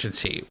an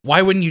emergency,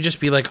 why wouldn't you just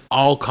be like,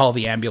 I'll call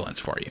the ambulance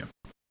for you?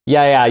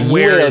 Yeah. You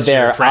wait out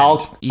there. I'll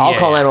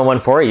call 911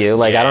 for you.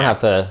 Like, I don't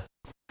have to.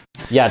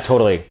 Yeah,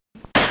 totally.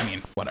 I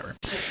mean, whatever.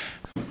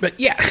 But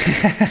yeah.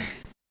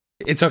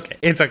 It's okay.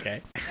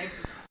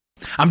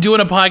 I'm doing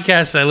a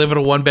podcast. I live in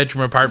a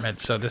 1-bedroom apartment,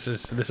 so this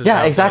is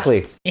yeah,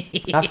 exactly.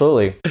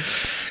 Absolutely.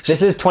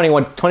 This is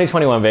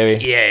 2021,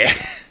 baby. Yeah.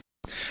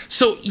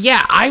 So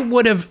yeah, I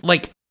would have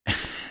like.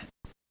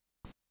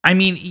 I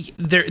mean,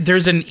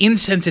 there's an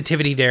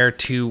insensitivity there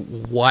to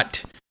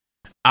what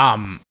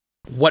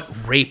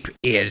rape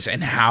is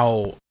and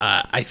how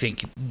I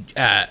think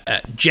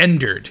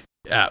gendered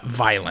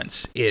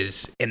violence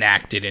is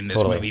enacted in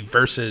this movie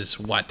versus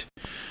what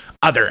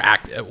other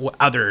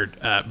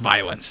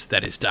violence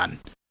that is done.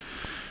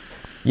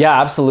 Yeah,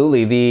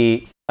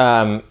 absolutely.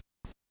 All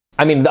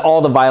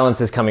the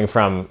violence is coming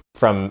from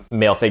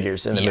male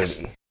figures in the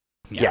movie.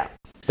 Yeah,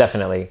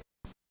 definitely.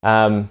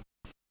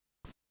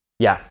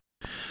 Yeah.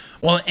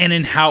 Well, and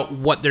in how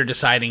they're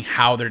deciding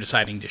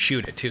to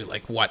shoot it too,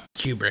 like what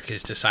Kubrick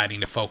is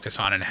deciding to focus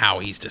on and how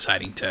he's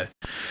deciding to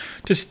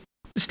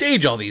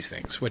stage all these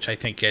things, which I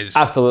think is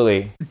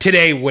absolutely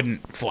today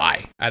wouldn't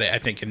fly. I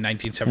think in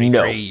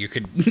 1973 you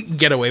could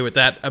get away with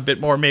that a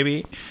bit more,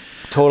 maybe.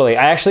 Totally.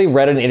 I actually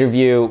read an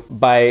interview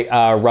by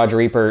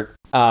Roger Ebert,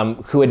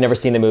 who had never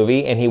seen the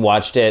movie, and he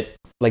watched it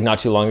like not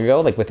too long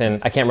ago, like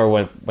within, I can't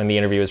remember when the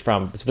interview was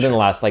from. It's within the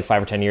last like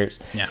 5 or 10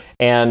 years. Yeah.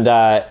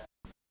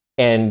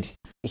 And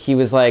he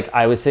was like,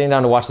 I was sitting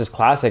down to watch this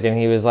classic, and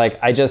he was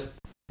like, this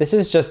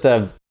is just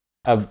a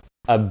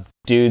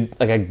dude,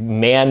 like a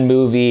man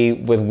movie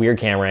with weird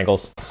camera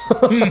angles,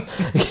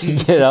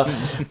 you know.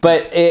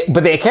 But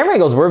the camera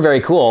angles were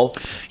very cool.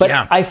 But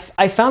yeah.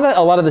 I found that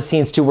a lot of the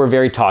scenes too were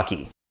very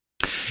talky.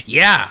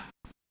 Yeah.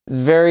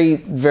 Very,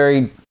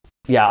 very,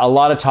 a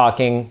lot of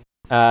talking.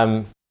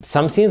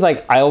 Some scenes,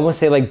 like I almost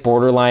say, like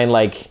borderline,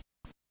 like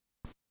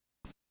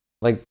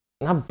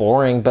not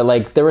boring, but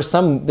like there were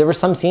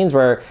some scenes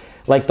where,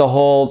 like the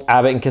whole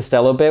Abbott and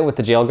Costello bit with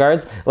the jail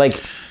guards,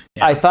 like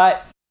I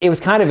thought it was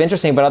kind of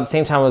interesting, but at the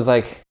same time I was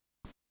like,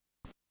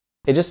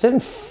 it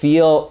didn't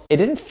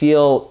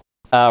feel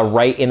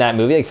right in that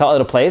movie. Like, felt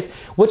out of place,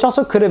 which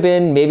also could have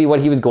been maybe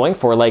what he was going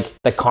for, like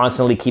the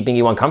constantly keeping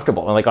you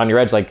uncomfortable and like on your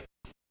edge, like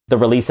the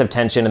release of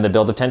tension and the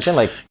build of tension.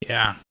 Like,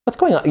 what's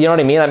going on? You know what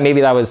I mean?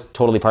 Maybe that was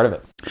totally part of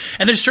it.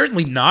 And there's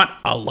certainly not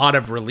a lot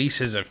of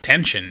releases of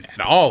tension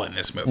at all in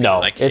this movie. No,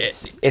 like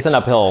it's an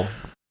uphill.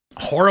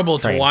 Horrible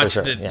to watch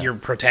your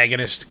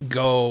protagonist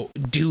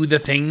do the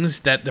things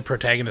that the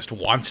protagonist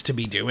wants to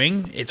be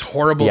doing. It's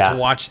horrible to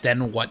watch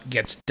then what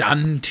gets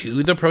done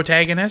to the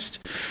protagonist.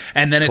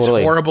 And then it's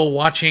horrible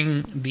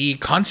watching the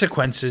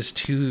consequences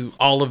to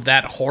all of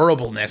that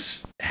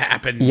horribleness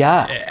happen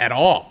at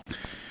all.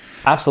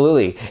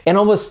 Absolutely.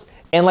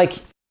 And like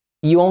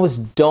you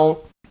almost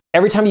don't,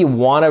 every time you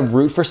want to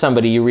root for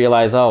somebody, you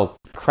realize, oh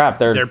crap,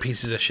 they're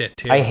pieces of shit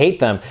too. I hate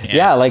them.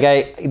 Yeah, like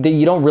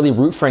you don't really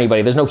root for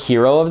anybody. There's no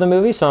hero of the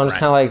movie, so I'm just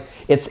kind of like,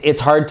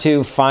 it's hard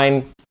to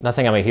find. Not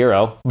saying I'm a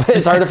hero, but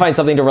it's hard to find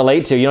something to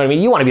relate to. You know what I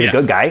mean? You want to be the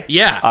good guy.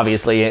 Yeah.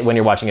 Obviously, when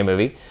you're watching a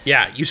movie.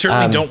 Yeah, you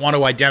certainly don't want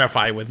to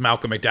identify with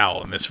Malcolm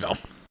McDowell in this film.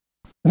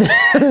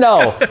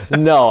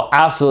 No,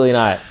 absolutely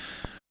not.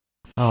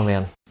 Oh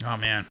man.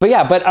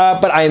 But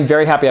I am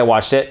very happy I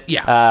watched it.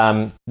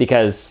 Yeah.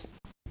 Because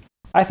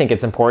I think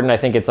it's important. I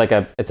think it's like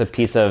it's a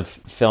piece of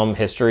film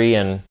history,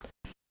 and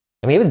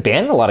I mean, it was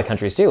banned in a lot of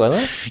countries too,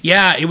 wasn't it?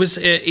 Yeah, it was.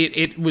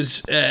 It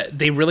was.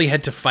 They really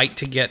had to fight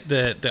to get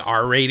the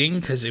R rating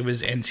because it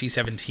was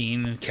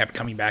NC-17 and kept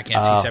coming back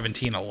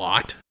NC-17 a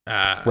lot.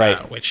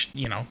 Right. Which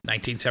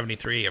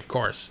 1973, of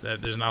course.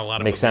 There's not a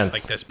lot of Makes movies sense.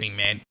 like this being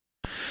made.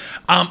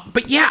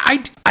 But yeah,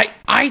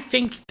 I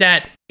think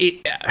that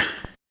it.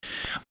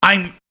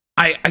 I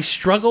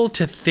struggle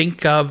to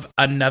think of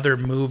another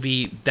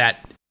movie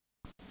that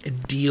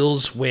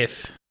deals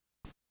with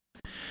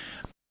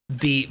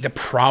the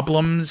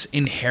problems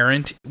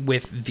inherent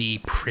with the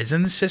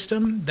prison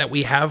system that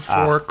we have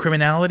for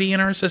criminality in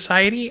our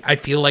society. I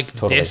feel like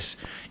this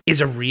is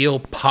a real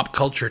pop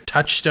culture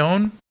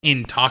touchstone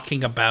in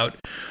talking about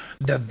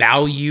the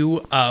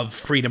value of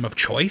freedom of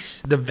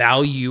choice, the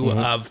value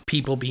of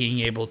people being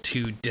able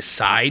to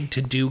decide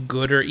to do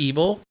good or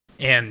evil,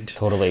 and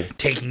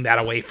taking that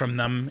away from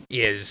them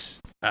is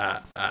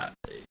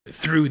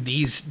through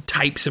these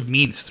types of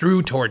means,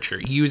 through torture,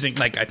 using,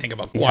 like, I think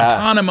about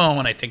Guantanamo,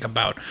 and I think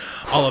about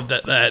all of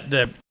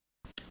the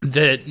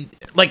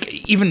like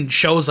even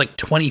shows like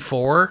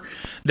 24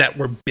 that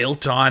were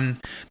built on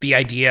the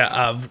idea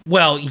of,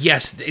 well,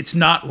 yes, it's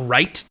not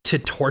right to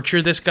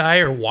torture this guy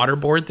or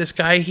waterboard this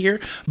guy here,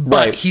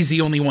 but he's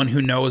the only one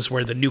who knows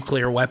where the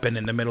nuclear weapon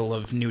in the middle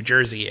of New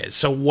Jersey is.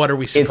 So what are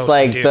we supposed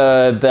to do? It's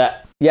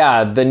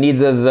like the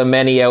needs of the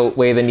many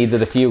outweigh the needs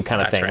of the few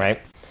kind of thing,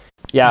 right?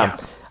 Yeah.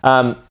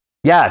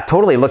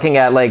 Totally. Looking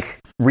at like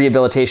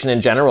rehabilitation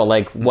in general,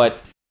 like what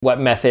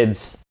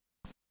methods,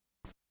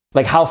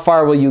 like how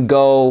far will you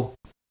go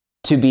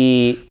to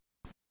be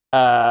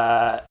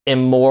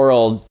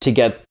immoral to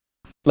get,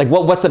 like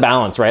what's the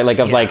balance, right? Like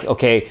like,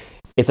 okay,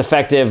 it's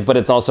effective, but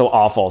it's also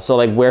awful. So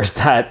like where's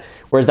that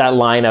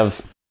line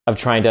of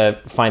trying to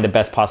find the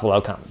best possible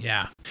outcome?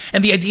 Yeah.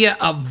 And the idea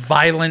of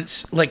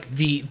violence, like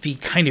the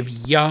kind of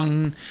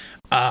young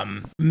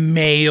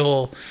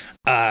male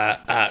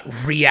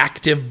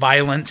reactive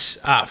violence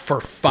for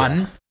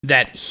fun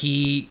that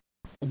he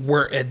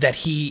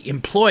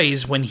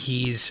employs when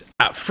he's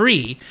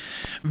free,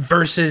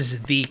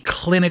 versus the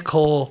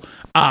clinical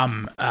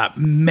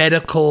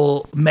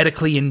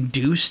medically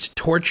induced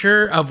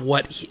torture of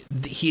what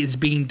he is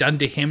being done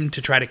to him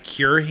to try to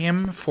cure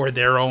him for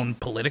their own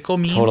political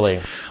means. Totally.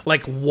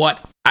 Like,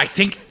 what I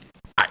think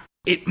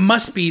it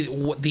must be,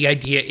 the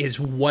idea is,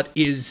 what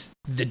is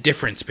the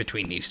difference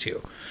between these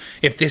two?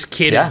 If this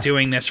kid is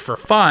doing this for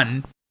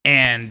fun,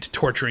 and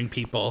torturing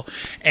people,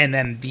 and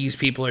then these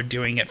people are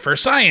doing it for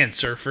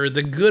science or for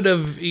the good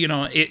of,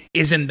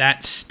 isn't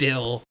that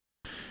still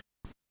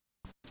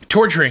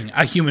torturing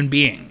a human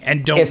being?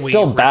 And it's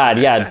still bad.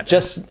 Yeah.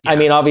 I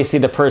mean, obviously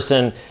the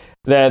person,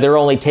 they're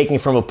only taking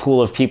from a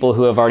pool of people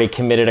who have already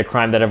committed a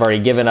crime, that have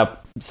already given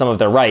up some of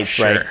their rights.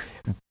 Sure.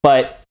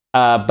 Right.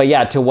 But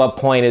yeah, to what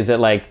point is it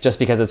like, just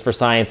because it's for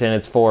science and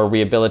it's for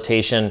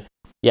rehabilitation?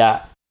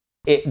 Yeah.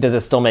 Does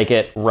it still make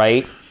it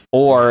right?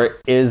 Or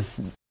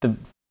is the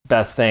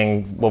best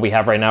thing what we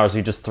have right now is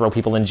we just throw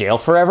people in jail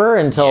forever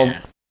until,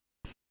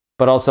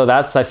 but also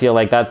I feel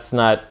like that's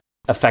not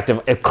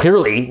effective,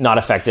 clearly not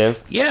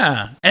effective.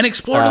 Yeah. And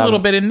explored a little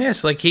bit in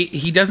this. Like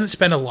he doesn't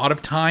spend a lot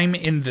of time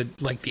in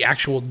the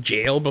actual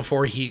jail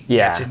before he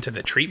gets into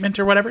the treatment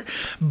or whatever.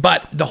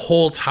 But the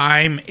whole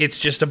time it's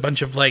just a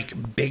bunch of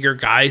like bigger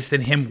guys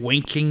than him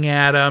winking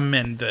at him,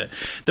 and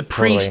the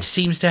priest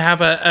seems to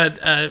have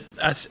a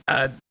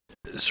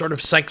sort of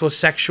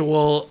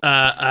psychosexual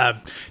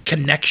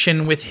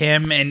connection with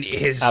him, and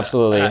his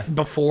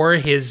before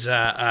his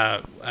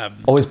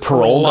his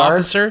parole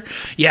officer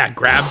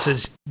grabs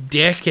his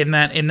dick in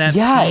that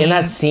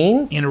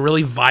scene in a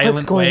really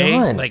violent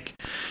way. Like,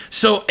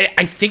 so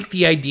I think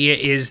the idea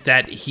is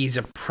that he's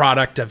a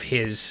product of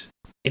his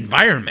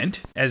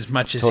environment as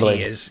much as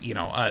he is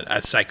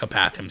a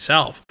psychopath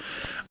himself.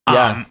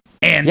 And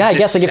I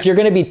guess like if you're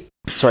going to be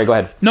sorry, go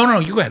ahead. No,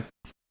 you go ahead.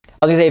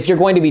 I was gonna say, if you're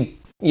going to be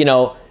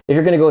if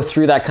you're going to go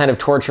through that kind of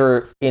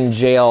torture in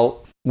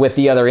jail with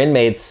the other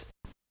inmates,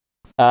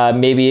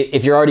 maybe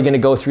if you're already going to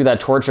go through that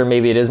torture,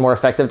 maybe it is more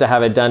effective to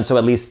have it done so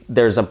at least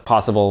there's a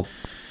possible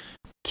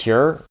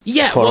cure.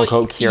 Yeah, quote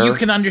unquote cure. You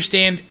can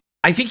understand.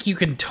 I think you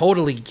can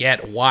totally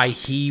get why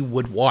he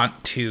would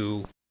want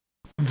to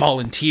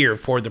volunteer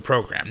for the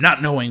program,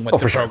 not knowing what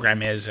the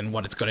program is and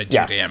what it's going to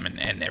do to him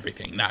and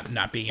everything.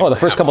 Not being. The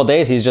first couple of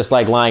days he's just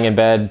like lying in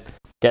bed,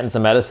 getting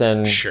some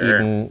medicine,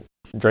 eating,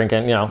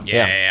 drinking.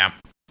 Yeah.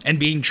 And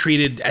being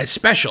treated as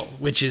special,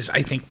 which is,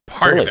 I think,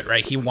 part of it,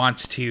 right? He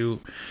wants to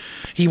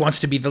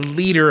be the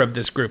leader of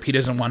this group. He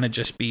doesn't want to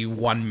just be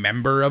one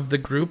member of the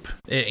group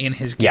in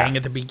his gang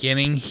at the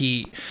beginning.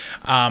 He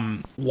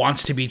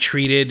wants to be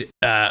treated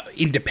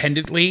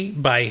independently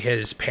by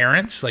his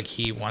parents. Like,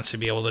 he wants to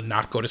be able to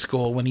not go to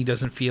school when he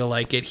doesn't feel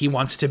like it. He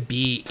wants to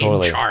be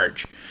in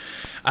charge,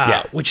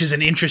 which is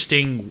an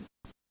interesting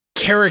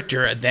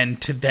character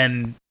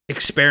to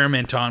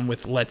experiment on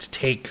with. Let's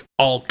take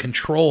all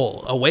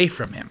control away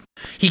from him.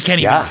 He can't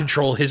even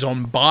control his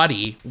own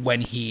body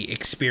when he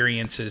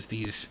experiences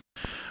these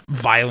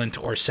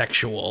violent or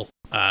sexual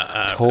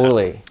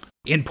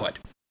input.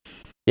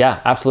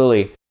 Yeah,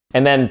 absolutely.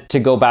 And then to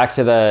go back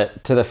to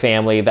the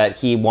family that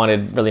he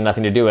wanted really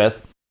nothing to do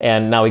with,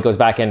 and now he goes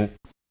back and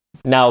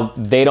now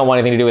they don't want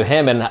anything to do with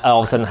him, and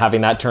all of a sudden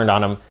having that turned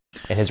on him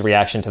and his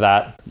reaction to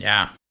that.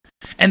 Yeah.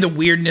 And the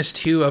weirdness,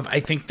 too, of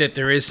I think that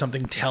there is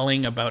something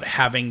telling about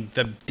having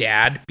the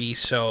dad be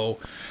so,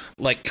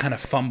 like, kind of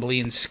fumbly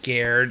and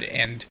scared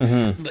and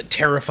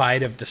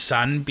terrified of the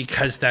son,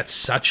 because that's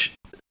such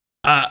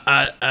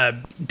a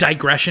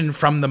digression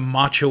from the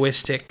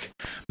machoistic,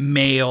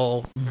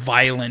 male,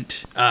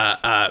 violent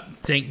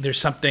thing. There's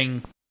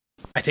something,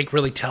 I think,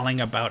 really telling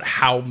about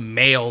how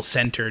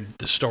male-centered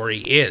the story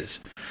is.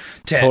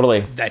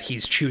 That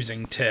he's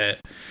choosing to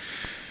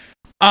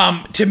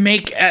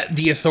make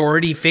the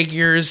authority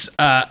figures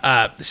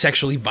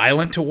sexually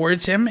violent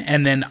towards him,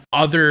 and then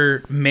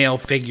other male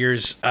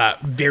figures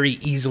very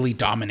easily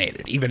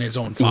dominated, even his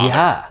own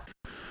father.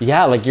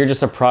 Yeah, like you're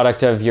just a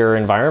product of your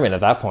environment at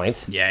that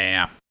point.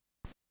 Yeah.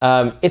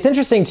 It's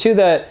interesting too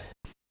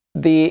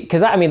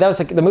because I mean that was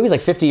like the movie's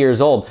like 50 years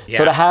old,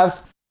 so to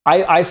have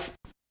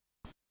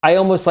I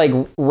almost like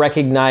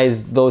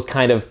recognize those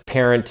kind of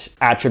parent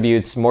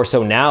attributes more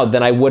so now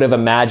than I would have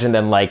imagined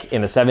them like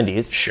in the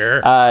 70s.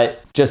 Sure.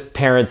 Just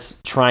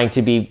parents trying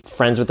to be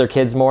friends with their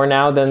kids more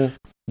now than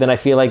I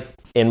feel like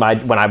when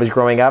I was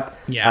growing up.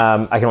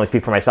 Yeah. I can only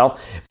speak for myself,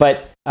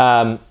 but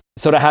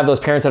so to have those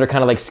parents that are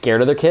kind of like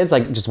scared of their kids,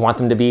 like just want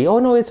them to be, oh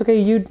no, it's okay,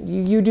 you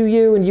do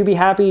you and you be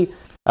happy,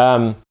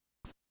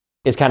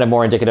 is kind of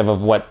more indicative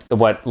of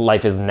what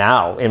life is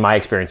now in my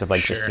experience of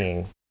like just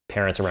seeing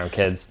parents around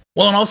kids.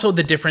 Well, and also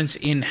the difference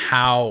in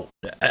how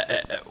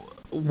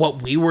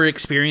what we were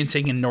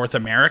experiencing in North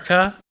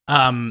America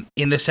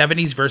in the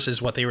 70s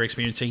versus what they were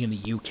experiencing in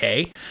the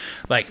UK,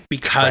 like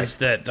because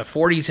the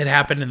 40s had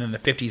happened and then the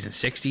 50s and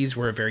 60s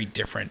were a very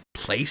different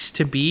place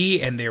to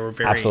be, and they were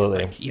very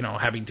like,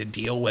 having to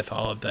deal with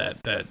all of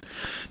the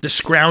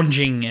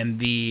scrounging and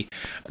the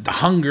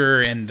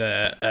hunger and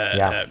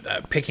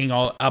the picking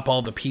up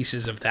all the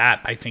pieces of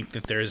that. I think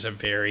that there's a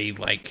very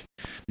like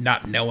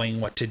not knowing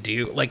what to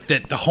do, like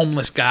the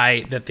homeless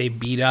guy that they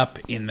beat up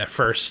in the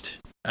first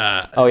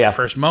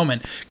first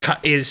moment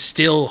is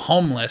still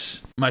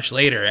homeless much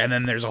later, and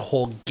then there's a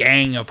whole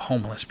gang of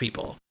homeless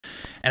people,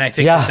 and I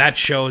think that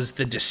shows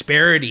the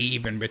disparity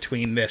even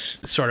between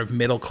this sort of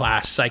middle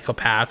class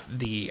psychopath,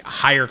 the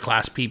higher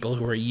class people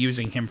who are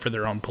using him for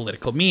their own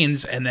political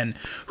means, and then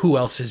who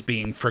else is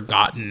being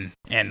forgotten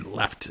and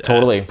left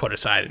put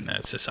aside in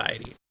the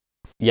society.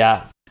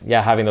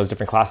 having those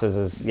different classes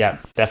is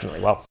definitely.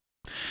 Well,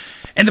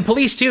 And the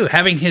police too,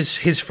 having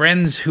his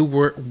friends who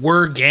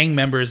were gang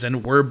members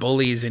and were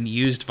bullies and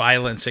used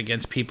violence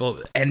against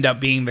people end up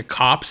being the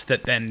cops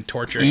that then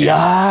torture him.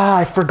 Yeah,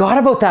 I forgot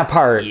about that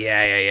part.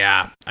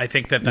 Yeah. I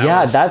think that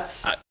was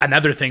that's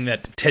another thing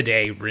that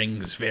today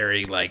rings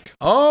very like,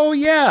 oh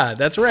yeah,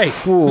 that's right.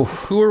 Ooh,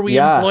 Who are we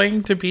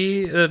employing to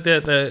be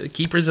the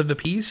keepers of the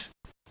peace?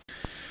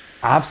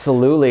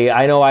 Absolutely.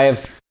 I know I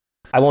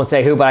won't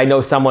say who, but I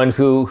know someone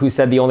who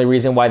said the only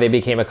reason why they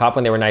became a cop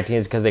when they were 19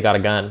 is because they got a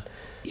gun.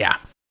 Yeah.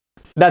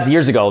 That's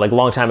years ago, like a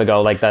long time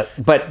ago, like that.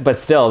 But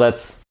still,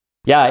 that's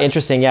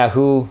interesting. Yeah,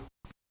 who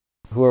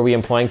are we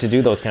employing to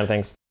do those kind of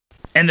things?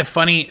 And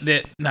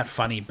not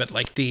funny, but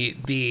like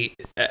the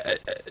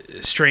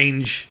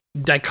strange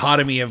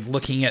dichotomy of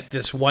looking at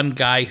this one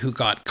guy who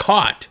got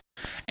caught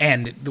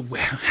and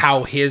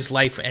how his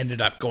life ended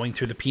up going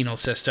through the penal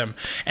system,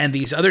 and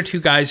these other two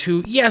guys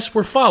who, yes,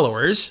 were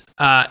followers,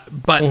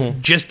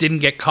 but just didn't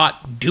get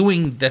caught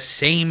doing the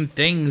same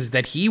things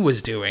that he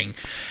was doing,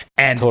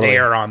 and they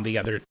are on the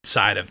other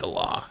side of the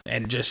law,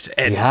 and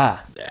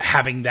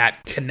having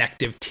that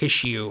connective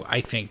tissue, I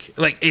think,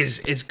 like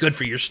is good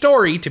for your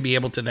story to be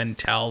able to then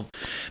tell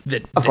the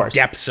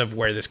depths of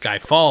where this guy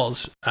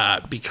falls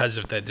because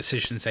of the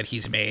decisions that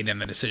he's made and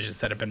the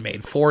decisions that have been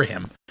made for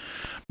him.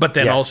 But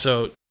then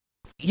also,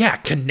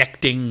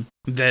 connecting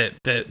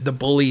the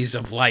bullies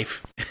of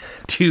life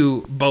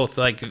to both,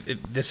 like,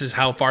 this is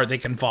how far they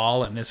can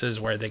fall and this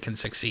is where they can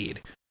succeed.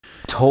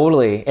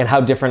 Totally. And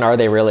how different are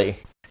they really?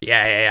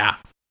 Yeah.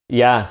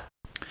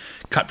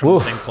 Cut from the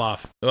same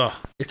cloth. Ugh,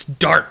 it's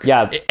dark.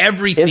 Yeah,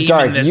 every theme it's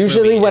dark. in this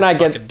Usually movie when is I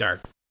get fucking dark.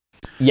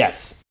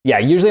 Yes. Yeah,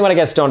 usually when I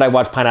get stoned, I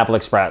watch Pineapple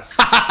Express.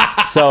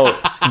 So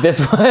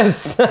this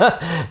is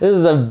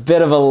a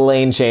bit of a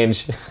lane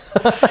change.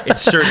 It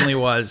certainly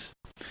was.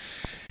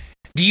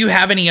 Do you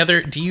have any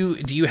other? Do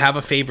you have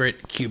a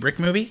favorite Kubrick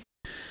movie?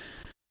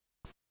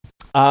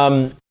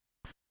 To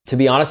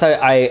be honest,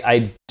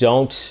 I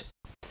don't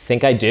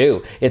think I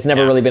do. It's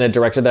never really been a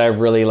director that I've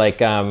really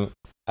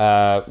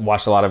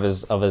watched a lot of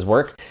his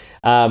work.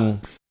 I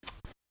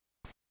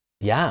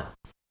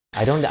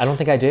don't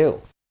think I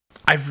do.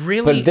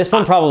 But this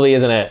one probably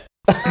isn't it.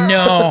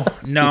 No.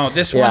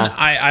 This one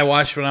I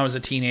watched when I was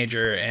a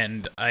teenager,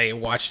 and I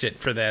watched it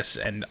for this,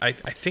 and I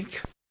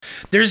think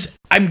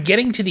I'm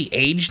getting to the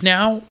age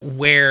now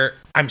where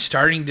I'm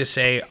starting to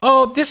say,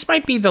 oh, this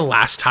might be the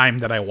last time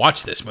that I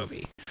watch this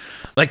movie.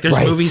 Like, there's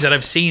movies that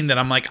I've seen that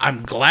I'm like,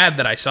 I'm glad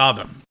that I saw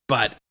them,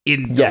 but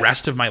in the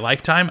rest of my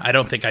lifetime, I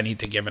don't think I need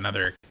to give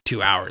another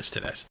 2 hours to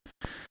this.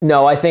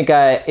 No, I think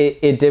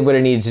it did what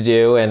it needed to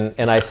do,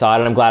 and I saw it,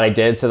 and I'm glad I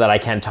did, so that I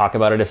can talk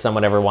about it if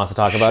someone ever wants to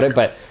talk about it.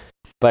 But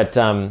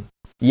I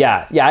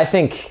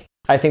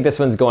think this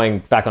one's going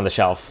back on the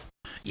shelf.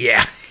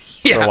 Yeah.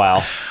 For a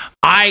while.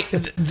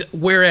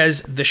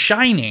 Whereas The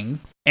Shining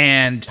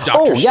and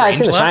Doctor Strangelove, I've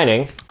seen The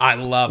Shining. I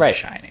love The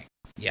Shining.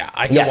 Yeah,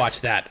 I can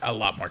watch that a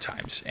lot more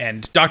times.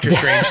 And Doctor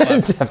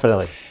Strangelove,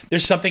 definitely.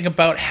 There's something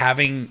about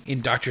having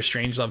in Doctor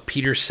Strangelove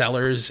Peter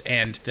Sellers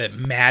and the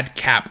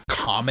madcap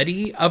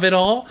comedy of it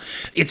all.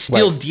 It's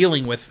still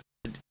dealing with,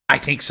 I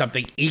think,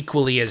 something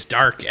equally as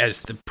dark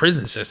as the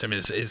prison system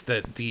is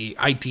the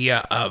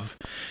idea of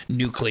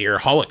nuclear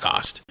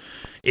holocaust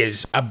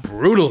is a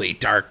brutally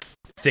dark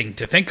thing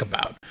to think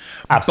about.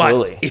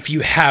 Absolutely. But if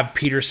you have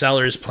Peter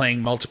Sellers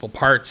playing multiple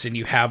parts and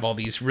you have all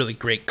these really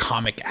great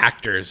comic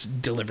actors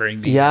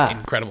delivering these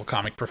incredible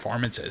comic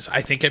performances,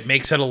 I think it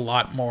makes it a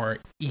lot more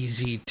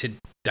easy to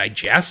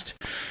digest.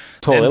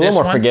 Totally, a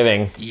little more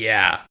forgiving.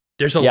 Yeah.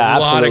 There's a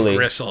lot of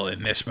gristle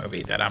in this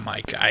movie that I'm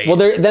like,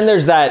 then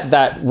there's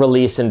that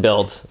release and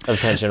build of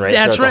tension, right?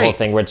 That's right. The whole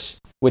thing, which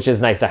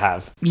is nice to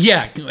have.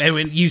 Yeah, and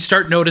when you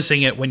start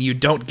noticing it when you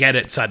don't get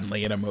it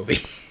suddenly in a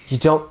movie. You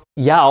don't,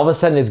 all of a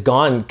sudden it's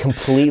gone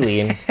completely,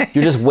 and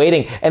you're just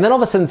waiting. And then all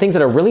of a sudden things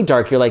that are really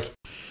dark, you're like,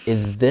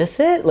 is this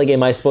it? Like,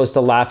 am I supposed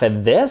to laugh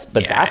at this?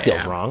 But that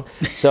feels wrong.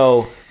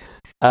 So,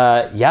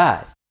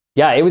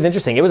 it was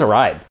interesting. It was a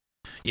ride.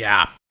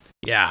 Yeah.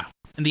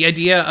 And the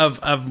idea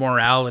of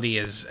morality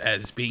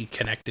as being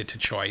connected to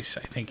choice,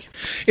 I think,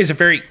 is a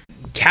very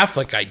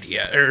Catholic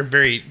idea, or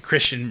very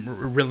Christian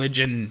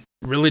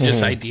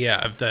religious idea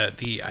of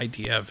the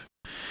idea of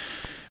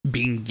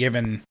being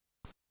given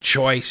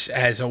choice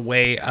as a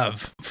way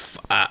of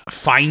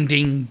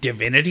finding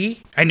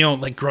divinity. I know,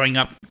 like, growing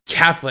up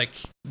Catholic,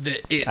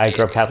 I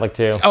grew up Catholic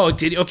too. Oh,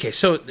 did you? Okay,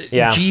 so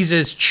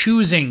Jesus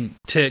choosing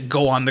to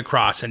go on the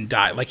cross and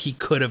die, like, he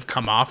could have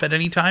come off at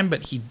any time,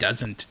 but he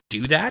doesn't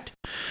do that.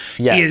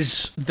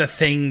 Is the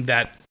thing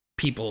that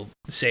people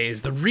say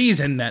is the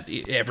reason that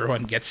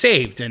everyone gets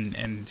saved,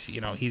 and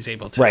he's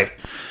able to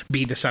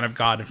be the Son of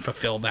God and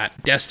fulfill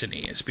that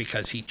destiny, is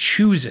because he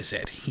chooses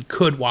it. He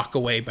could walk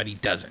away, but he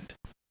doesn't.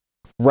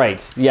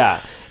 Right.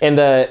 Yeah. And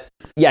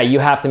you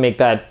have to make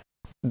that,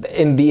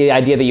 in the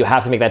idea that you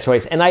have to make that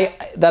choice. And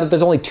that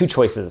there's only two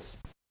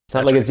choices. It's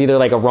not it's either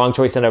like a wrong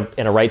choice and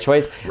a right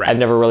choice. Right. I've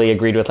never really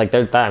agreed with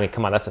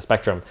come on, that's a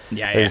spectrum.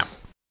 Yeah.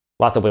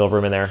 Lots of wiggle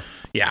room in there.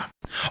 Yeah.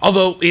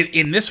 Although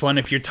in this one,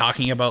 if you're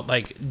talking about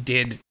like,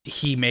 does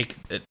he make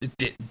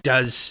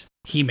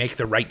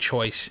the right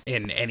choice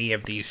in any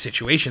of these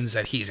situations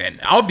that he's in?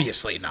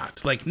 Obviously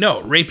not. Like,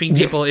 no, raping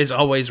people is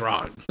always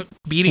wrong.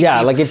 Beating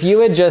people. Like if you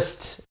had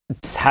just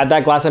had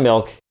that glass of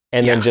milk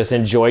and then just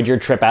enjoyed your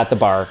trip at the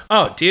bar.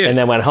 Oh, dude. And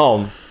then went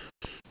home.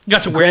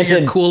 Got to wear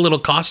your cool little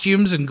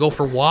costumes and go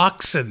for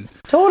walks and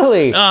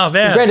totally. Oh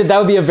man. Granted, that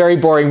would be a very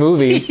boring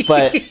movie,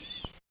 but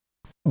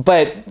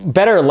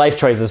better life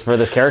choices for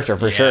this character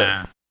for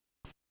sure.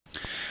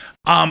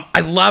 I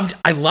loved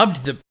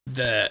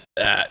the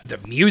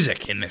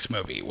music in this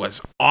movie was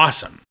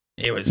awesome.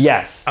 It was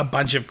a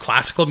bunch of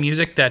classical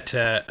music that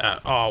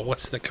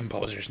what's the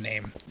composer's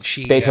name?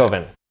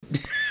 Beethoven.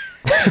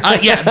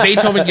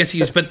 Beethoven gets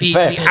used, but the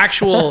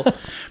actual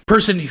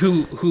person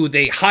who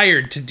they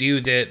hired to do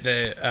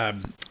the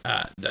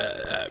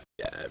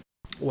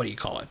what do you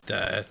call it?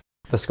 The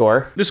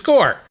score. The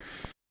score.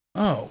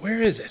 Oh,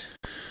 where is it?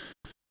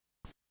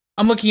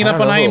 I'm looking it up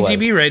on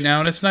IMDb right now,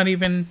 and it's not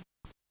even.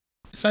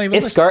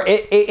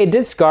 It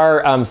did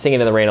scar Singing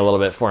in the Rain a little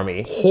bit for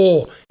me.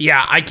 Oh,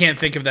 yeah, I can't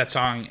think of that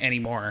song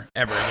anymore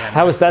ever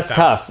again. That's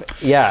tough.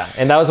 Yeah,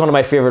 and that was one of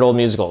my favorite old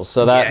musicals.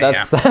 So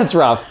that's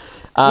rough.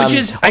 Which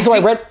is also I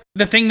read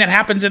the thing that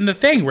happens in the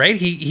thing, right?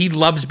 He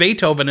loves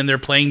Beethoven, and they're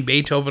playing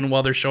Beethoven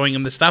while they're showing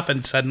him the stuff,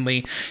 and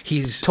suddenly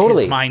his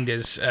mind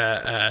is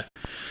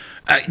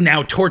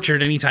now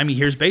tortured anytime he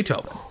hears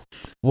Beethoven.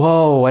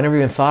 Whoa, I never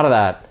even thought of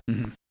that.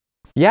 Mm-hmm.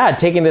 Yeah,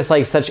 taking this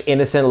like such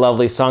innocent,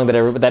 lovely song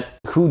that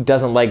who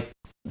doesn't like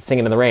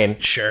Singing in the Rain,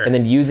 sure, and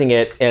then using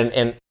it,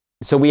 and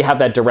so we have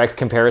that direct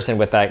comparison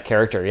with that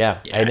character. Yeah,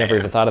 I never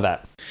even thought of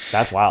that.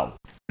 That's wild.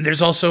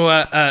 There's also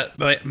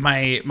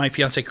my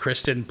fiance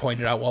Kristen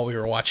pointed out while we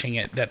were watching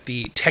it that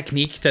the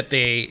technique that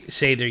they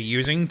say they're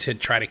using to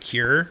try to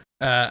cure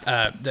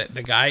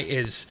the guy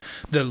is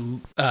the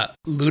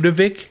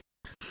Ludwig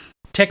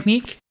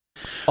technique.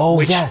 Oh,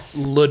 which yes,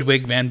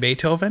 Ludwig van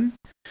Beethoven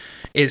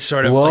is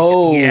sort of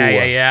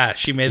like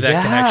she made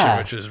that connection,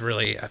 which was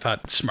really, I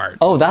thought, smart.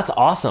 Oh, that's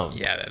awesome.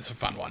 Yeah, that's a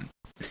fun one.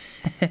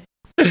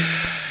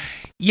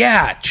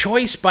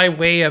 Choice by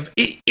way of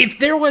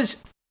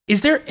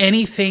is there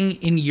anything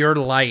in your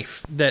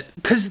life that,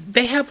 because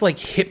they have like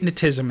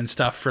hypnotism and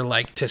stuff for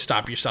like to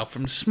stop yourself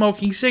from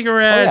smoking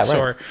cigarettes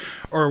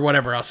or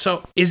whatever else.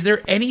 So is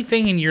there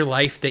anything in your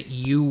life that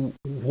you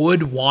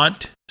would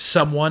want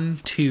someone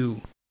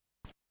to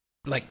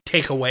like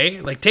take away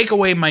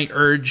my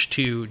urge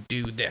to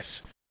do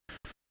this?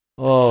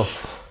 Oh,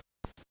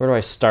 where do I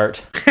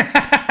start?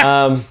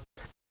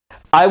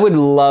 I would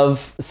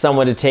love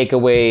someone to take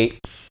away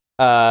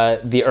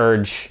the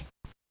urge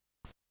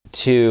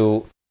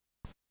to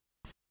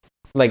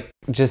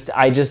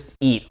I just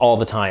eat all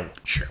the time.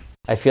 Sure.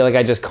 I feel like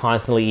I just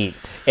constantly eat.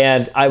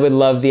 And I would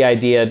love the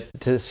idea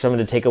to someone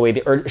to take away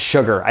the urge.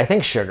 Sugar. I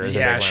think sugar is a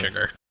big one.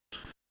 Sugar.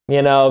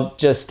 You know,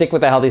 just stick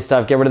with the healthy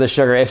stuff. Get rid of the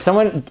sugar.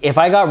 If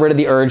I got rid of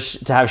the urge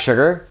to have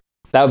sugar,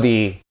 that would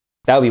be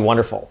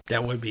wonderful.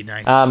 That would be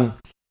nice.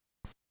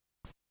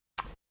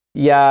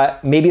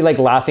 Maybe like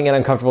laughing in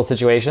uncomfortable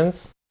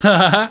situations.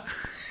 I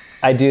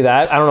do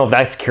that. I don't know if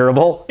that's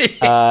curable.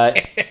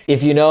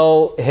 If you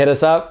know, hit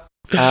us up.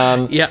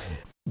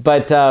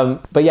 But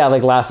yeah,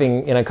 like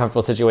laughing in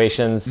uncomfortable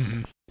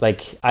situations,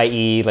 like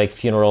i.e. like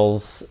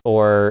funerals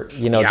or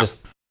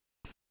just.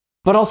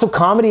 But also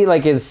comedy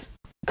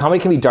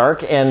comedy can be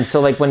dark, and so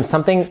like when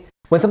something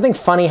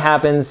funny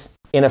happens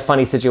in a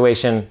funny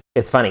situation,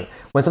 it's funny.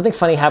 When something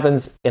funny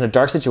happens in a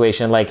dark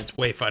situation, like it's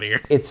way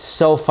funnier. It's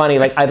so funny.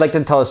 Like I'd like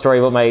to tell a story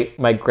about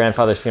my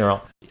grandfather's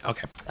funeral.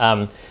 Okay.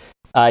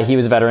 He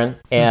was a veteran,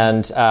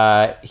 and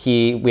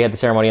we had the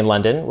ceremony in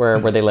London where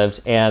they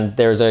lived, and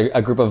there's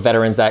a group of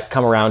veterans that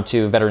come around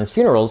to veterans'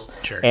 funerals,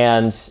 sure.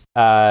 and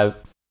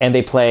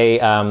they play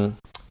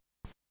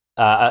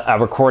a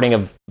recording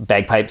of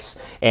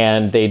bagpipes,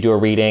 and they do a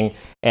reading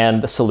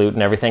and the salute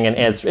and everything, and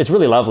it's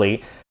really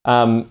lovely.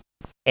 And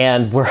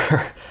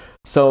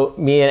so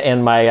me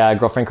and my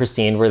girlfriend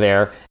Christine were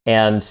there,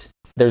 and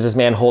there's this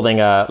man holding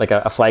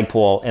a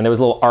flagpole, and there was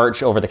a little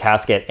arch over the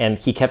casket, and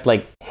he kept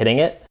like hitting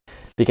it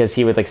because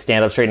he would like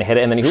stand up straight and hit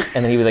it, and then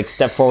he would like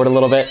step forward a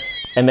little bit,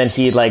 and then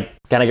he'd like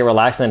kind of get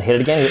relaxed and then hit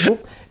it again,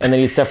 and then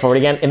he'd step forward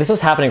again, and this was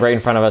happening right in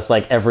front of us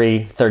like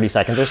every 30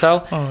 seconds or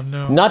so. Oh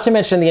no! Not to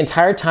mention the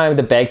entire time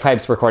the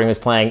bagpipes recording was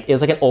playing, it was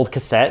like an old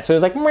cassette, so it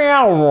was like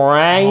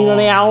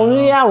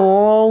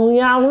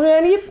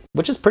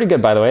which is pretty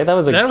good, by the way. That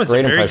was a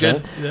great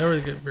impression. That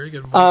was a very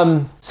good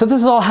voice. So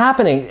this is all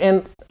happening,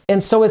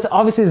 and so it's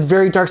obviously this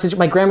very dark situation.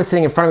 My grandma's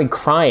sitting in front of me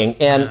crying,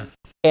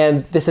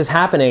 and this is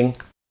happening,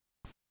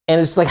 and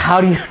it's like,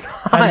 how do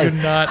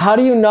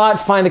you not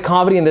find the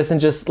comedy in this,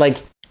 and just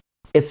like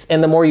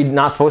and the more you're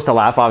not supposed to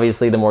laugh,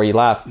 obviously, the more you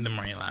laugh. The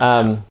more you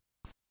laugh.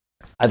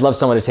 I'd love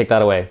someone to take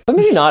that away, but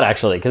maybe not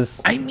actually,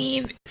 because I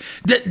mean,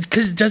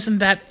 because doesn't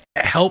that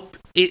help?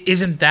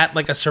 Isn't that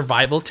like a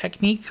survival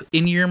technique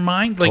in your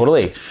mind? Like,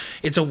 totally.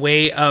 It's a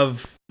way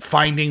of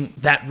finding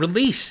that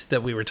release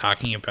that we were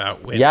talking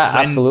about. When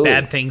absolutely.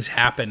 bad things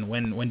happen,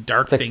 when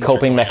dark It's a things coping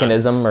are going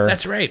mechanism, on. or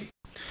That's right.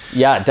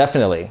 yeah,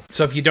 definitely.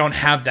 So if you don't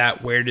have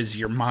that, where does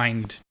your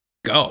mind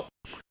go?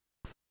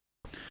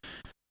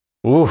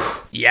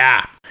 Oof.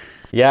 Yeah.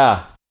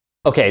 Yeah.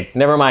 Okay,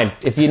 never mind.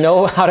 If you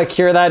know how to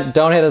cure that,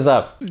 don't hit us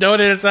up.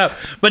 Don't hit us up.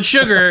 But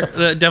sugar,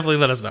 definitely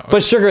let us know.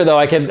 But sugar, though,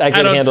 I can don't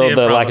handle see a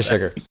the problem lack of with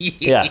sugar. that.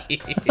 Yeah.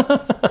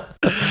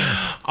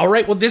 All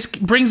right. Well, this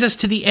brings us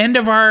to the end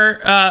of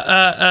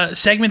our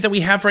segment that we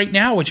have right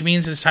now, which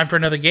means it's time for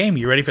another game.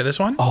 You ready for this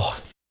one? Oh,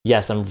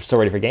 yes, I'm so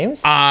ready for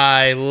games.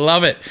 I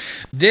love it.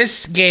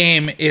 This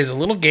game is a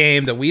little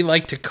game that we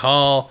like to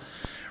call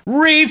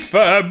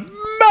Reefer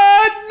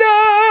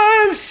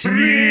Madness.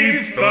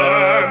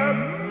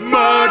 Reefer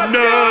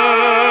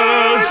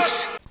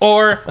Madness.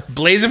 Or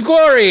Blaze of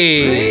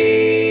Glory.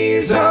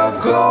 Blaze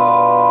of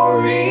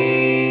Glory.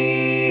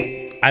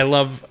 I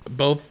love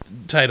both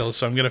titles,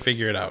 so I'm going to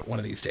figure it out one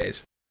of these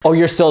days. Oh,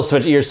 you're still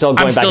switching. You're still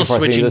going I'm back still and forth.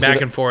 switching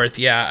back and forth.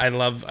 Yeah, I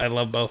love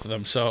both of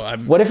them. So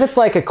I'm What if it's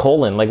like a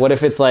colon? Like, what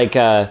if it's like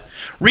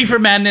Reefer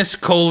Madness :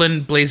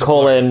 Blaze of Glory.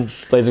 colon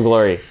Blaze of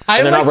Glory? I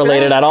And they're like not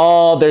related that. at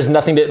all. There's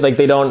nothing to like.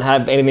 They don't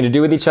have anything to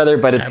do with each other,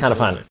 but it's kind of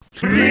fun.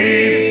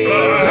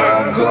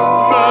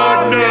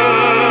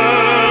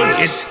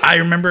 I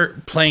remember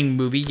playing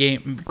movie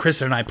game.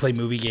 Kristen and I play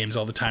movie games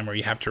all the time, where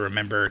you have to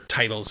remember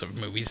titles of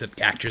movies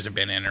that actors have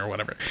been in or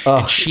whatever. Oh,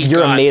 And she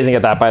you're got- amazing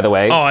at that, by the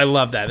way. Oh, I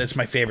love that. That's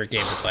my favorite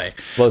game to play.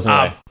 Blows me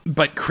away.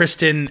 But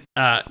Kristen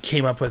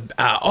came up with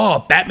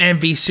Batman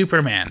v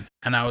Superman,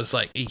 and I was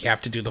like, you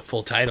have to do the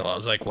full title. I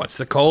was like, what's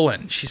the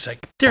colon? She's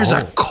like, there's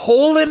a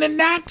colon in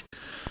that.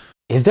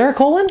 Is there a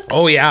colon?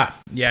 Oh yeah,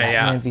 yeah,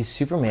 Batman v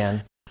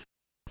Superman.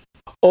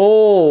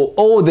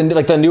 Oh,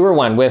 the newer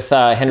one with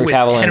Henry With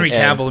Cavill Henry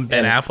Cavill and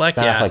Ben Affleck.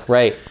 Ben Yeah, Affleck,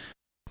 right.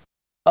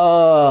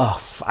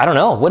 I don't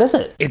know. What is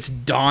it? it's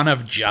Dawn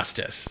of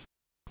Justice.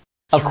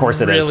 Of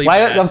course it is. really Why?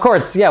 bad. Of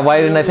course, yeah.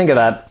 Why didn't I think of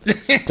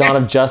that? Dawn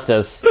of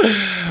Justice.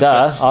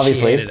 Duh. She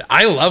Obviously, hated it.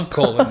 I love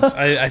colons.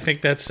 I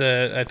think that's.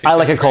 I like that's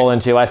a great. colon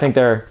too. I think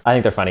they're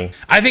funny.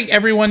 I think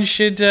everyone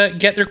should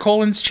get their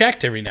colons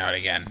checked every now and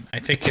again. I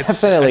think it's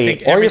Definitely. I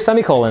think Or your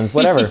semicolons,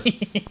 whatever.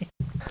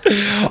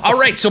 All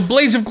right, so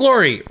Blaze of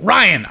Glory.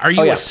 Ryan, are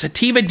you yeah. a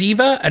sativa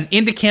diva, an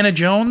Indicana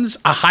Jones,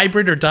 a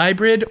hybrid or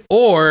dibrid,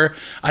 or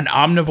an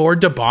omnivore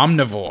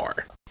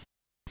debomnivore?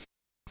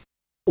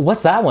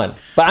 What's that one?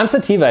 But I'm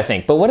sativa, I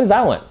think. But what is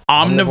that one?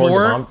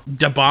 Omnivore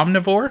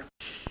debomnivore?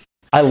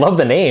 I love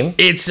the name.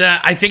 It's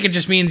I think it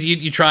just means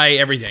you try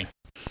everything.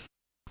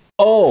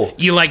 Oh,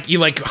 You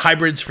like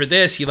hybrids for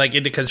this, you like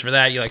indicas for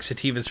that, you like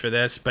sativas for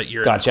this, but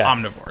you're Gotcha.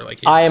 an omnivore. Like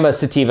I am a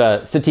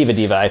sativa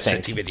diva, I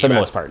think. sativa diva. For the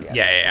most part,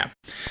 yes.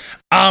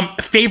 Yeah.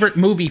 Favorite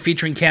movie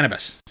featuring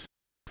cannabis?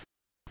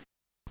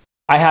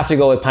 I have to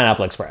go with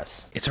Pineapple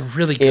Express. It's a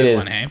really good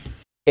one, eh?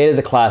 It is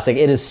a classic.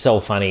 It is so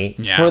funny.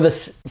 Yeah. For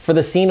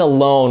the scene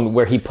alone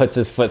where he puts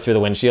his foot through the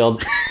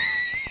windshield.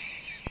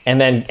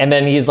 and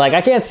then he's like, I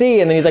can't see.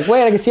 And then he's like,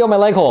 wait, I can see on my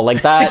leg hole.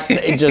 Like that,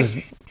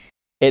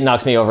 it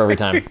knocks me over every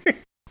time.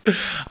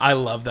 I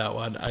love that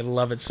one. I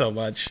love it so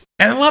much.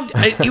 And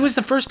it was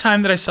the first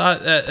time that I saw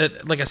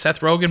like a Seth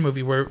Rogen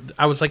movie where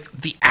I was like,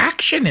 the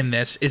action in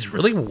this is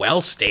really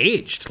well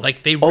staged.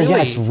 Like they really. Oh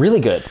yeah, it's really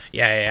good.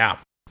 Yeah.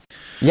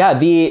 Yeah,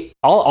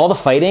 all the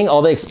fighting,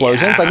 all the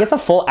explosions, Yeah. like it's a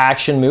full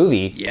action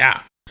movie.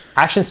 Yeah.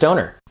 Action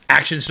stoner.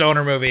 Action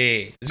stoner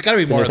movie. There's got to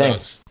be more of thing.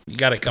 those. You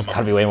got to come Gotta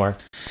on. be way more.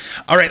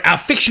 All right. A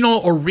fictional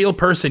or real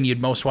person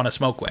you'd most want to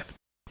smoke with?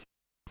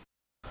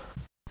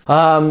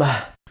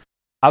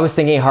 I was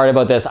thinking hard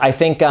about this. I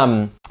think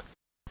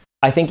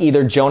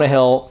either Jonah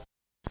Hill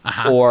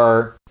Uh-huh.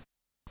 or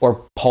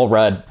Paul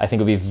Rudd. I think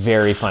would be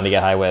very fun to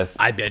get high with.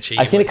 I bet you.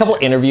 I've seen a couple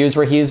too. interviews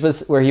where he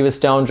was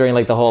stoned during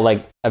like the whole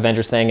like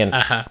Avengers thing, and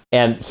Uh-huh.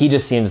 and he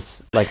just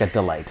seems like a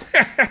delight.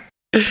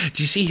 Did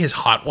you see his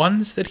hot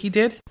ones that he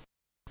did?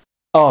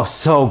 Oh,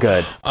 so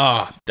good.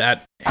 Oh,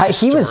 that.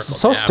 He was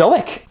so historical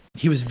dab. stoic.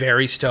 He was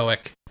very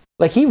stoic.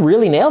 Like he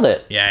really nailed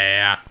it.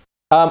 Yeah.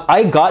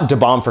 I got Da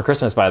Bomb for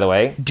Christmas, by the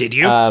way. Did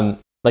you?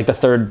 Like the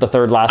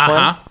third last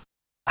one.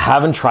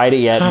 Haven't tried it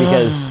yet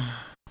because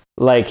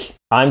like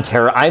I'm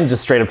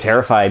just straight up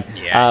terrified.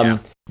 Yeah.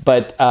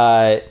 But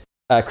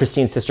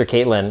Christine's sister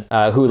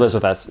Caitlin, who lives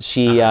with us,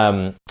 she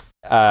got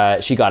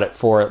it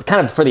for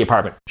the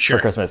apartment Sure.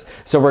 for Christmas.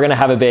 So we're gonna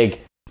have a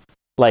big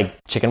like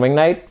chicken wing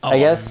night, I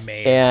guess.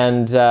 Amazing.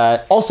 And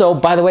also,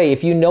 by the way,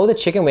 if you know the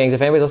chicken wings,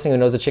 if anybody's listening who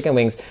knows the chicken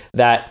wings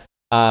that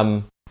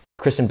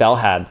Kristen Bell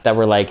had that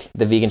were like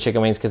the vegan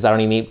chicken wings, because I don't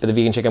eat meat, but the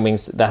vegan chicken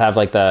wings that have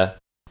like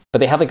but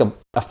they have like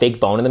a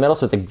fake bone in the middle,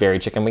 so it's like very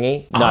chicken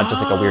wingy, not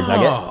just like a weird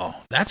nugget. Oh,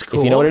 that's cool.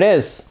 If you know what it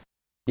is,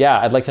 yeah,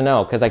 I'd like to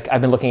know because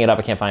I've been looking it up,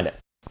 I can't find it.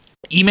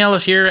 Email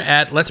us here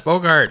at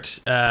letsbogart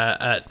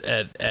at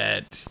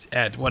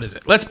what is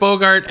it?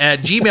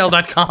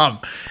 letsbogart@gmail.com,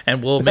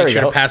 and we'll There make we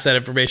sure go. to pass that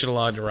information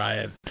along to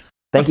Ryan.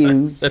 Thank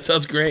you. That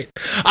sounds great.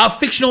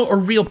 Fictional or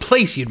real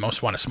place you'd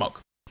most want to smoke?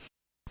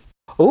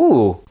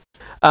 Ooh.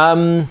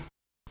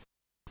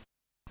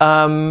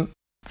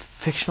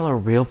 Fictional or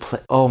real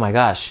place? Oh my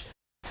gosh.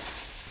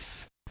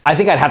 I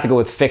think I'd have to go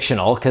with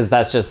fictional because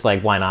that's just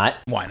like, why not?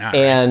 Why not?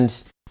 And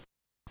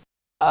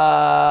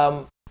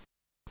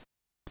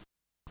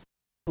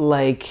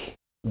like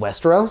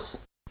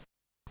Westeros.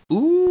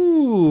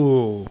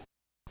 Ooh.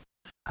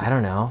 I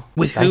don't know.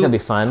 With I think that'd be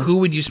fun. Who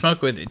would you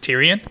smoke with?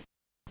 Tyrion?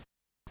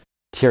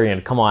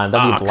 Tyrion, come on,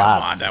 that'd be a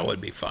blast. Come on, that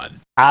would be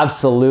fun.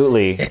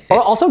 Absolutely.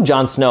 Or also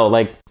Jon Snow,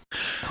 like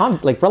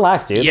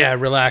relax, dude. Yeah,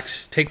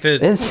 relax. Take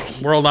the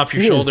world off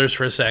your shoulders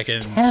for a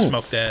second. Tense.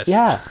 Smoke this.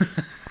 Yeah,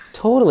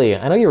 totally.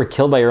 I know you were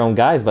killed by your own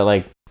guys, but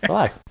like,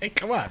 relax. Hey,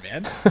 come on,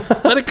 man.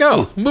 Let it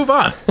go. Move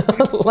on.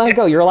 Let it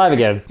go. You're alive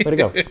again. Let it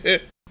go.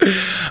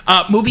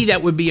 Movie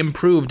that would be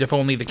improved if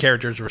only the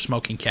characters were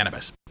smoking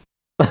cannabis.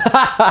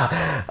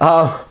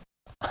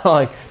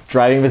 Like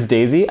Driving Miss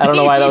Daisy. I don't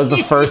know why that was the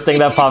first thing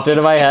that popped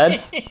into my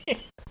head.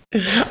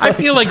 I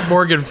feel like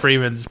Morgan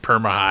Freeman's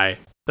perma high.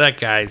 That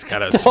guy's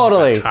got a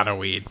ton of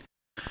weed.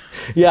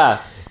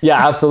 Yeah,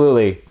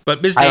 absolutely.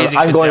 But Miss Daisy,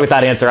 I'm going with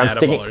that answer. I'm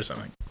sticking. Or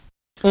something.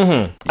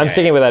 I'm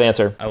sticking with that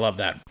answer. I love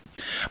that.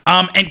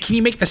 And can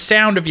you make the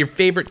sound of your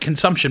favorite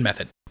consumption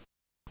method?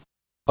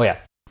 Oh yeah.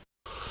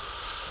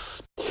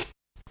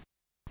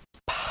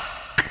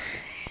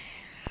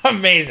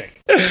 Amazing.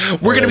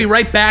 We're going to be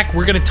right back.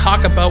 We're going to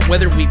talk about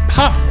whether we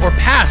puff or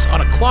pass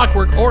on A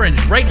Clockwork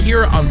Orange right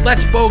here on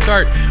Let's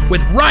Bogart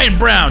with Ryan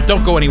Brown.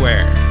 Don't go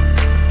anywhere.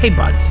 Hey,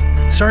 buds.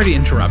 Sorry to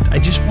interrupt. I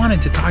just wanted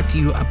to talk to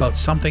you about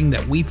something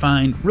that we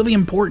find really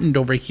important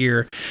over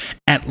here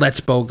at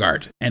Let's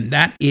Bogart, and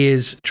that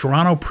is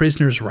Toronto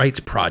Prisoners' Rights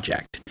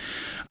Project.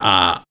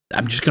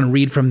 I'm just going to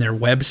read from their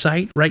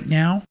website right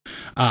now.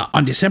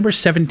 On December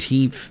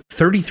 17th,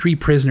 33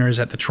 prisoners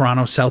at the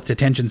Toronto South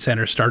Detention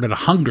Centre started a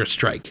hunger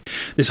strike.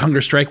 This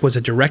hunger strike was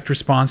a direct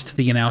response to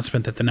the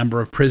announcement that the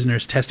number of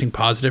prisoners testing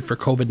positive for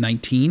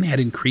COVID-19 had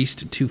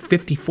increased to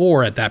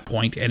 54 at that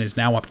point and is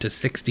now up to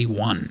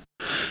 61.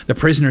 The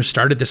prisoners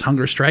started this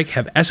hunger strike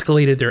have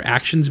escalated their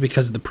actions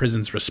because of the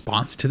prison's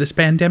response to this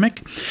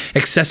pandemic.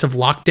 Excessive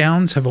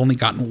lockdowns have only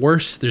gotten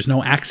worse. There's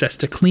no access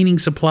to cleaning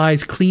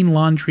supplies, clean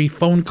laundry,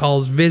 phone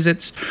calls,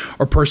 visits,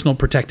 or personal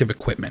protective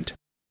equipment.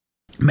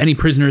 Many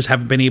prisoners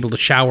haven't been able to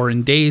shower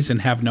in days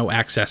and have no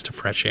access to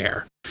fresh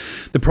air.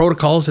 The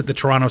protocols at the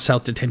Toronto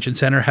South Detention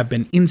Centre have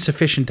been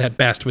insufficient at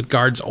best, with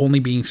guards only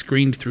being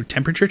screened through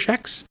temperature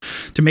checks.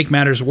 To make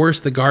matters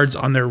worse, the guards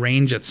on their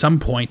range at some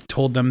point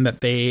told them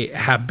that they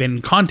have been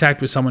in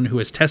contact with someone who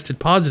has tested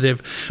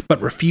positive,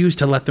 but refused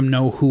to let them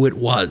know who it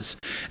was.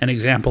 An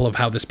example of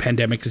how this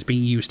pandemic is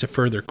being used to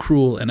further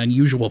cruel and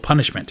unusual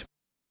punishment.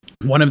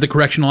 One of the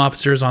correctional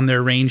officers on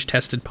their range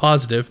tested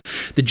positive.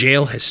 The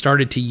jail has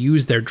started to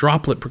use their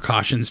droplet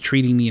precautions,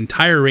 treating the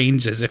entire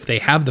range as if they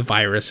have the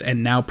virus,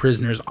 and now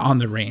prisoners on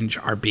the range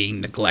are being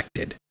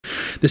neglected.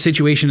 The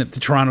situation at the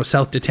Toronto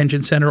South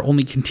Detention Centre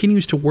only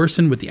continues to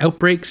worsen with the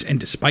outbreaks and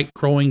despite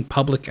growing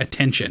public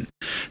attention.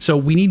 So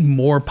we need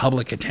more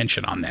public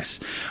attention on this.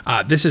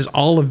 This is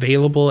all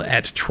available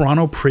at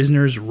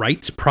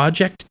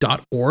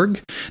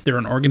TorontoPrisonersRightsProject.org. They're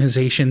an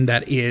organization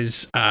that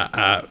is,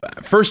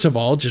 first of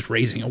all, just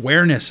raising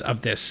awareness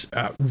of this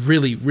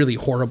really, really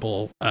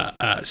horrible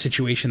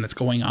situation that's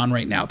going on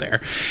right now there.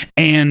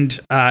 And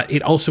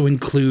it also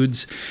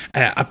includes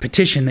a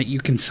petition that you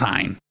can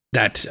sign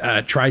that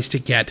tries to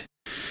get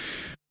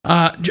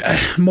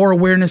more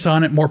awareness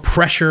on it, more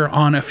pressure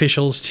on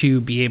officials to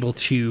be able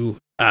to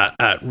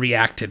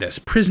react to this.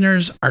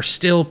 Prisoners are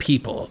still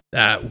people.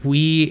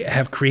 We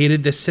have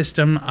created this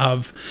system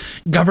of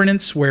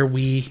governance where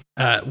we,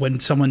 when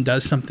someone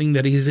does something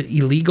that is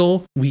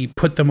illegal, we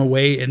put them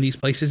away in these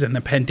places, and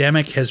the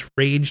pandemic has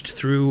raged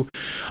through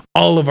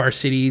all of our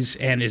cities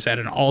and is at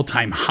an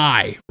all-time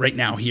high right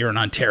now here in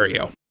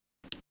Ontario.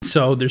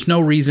 So there's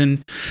no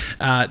reason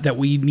that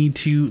we need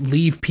to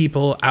leave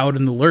people out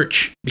in the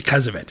lurch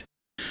because of it.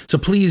 So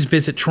please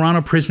visit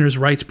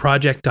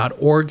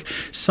TorontoPrisonersRightsProject.org,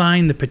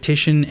 sign the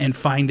petition, and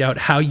find out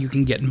how you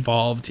can get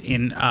involved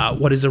in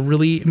what is a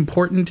really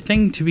important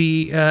thing to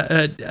be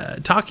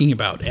talking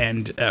about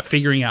and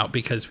figuring out,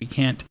 because we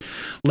can't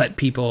let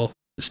people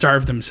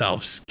starve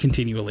themselves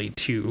continually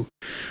to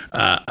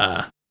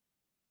in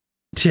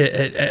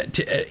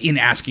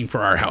asking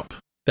for our help.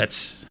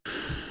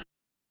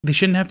 They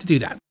shouldn't have to do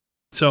that.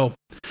 So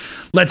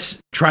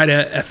let's try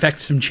to affect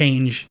some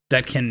change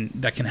that can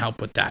help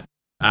with that.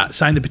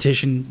 Sign the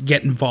petition,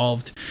 get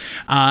involved,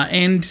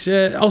 and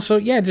also,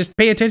 just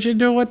pay attention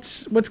to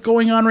what's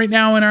going on right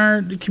now in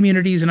our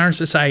communities and our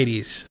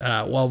societies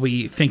while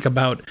we think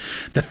about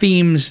the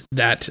themes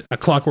that A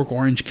Clockwork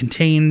Orange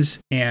contains,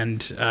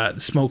 and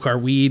smoke our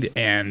weed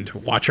and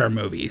watch our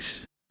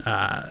movies.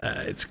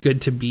 It's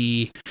good to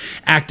be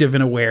active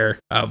and aware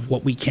of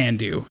what we can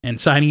do, and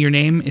signing your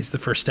name is the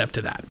first step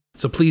to that.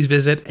 So please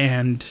visit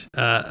and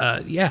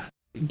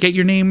get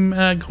your name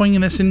going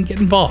in this and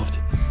get involved.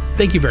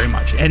 Thank you very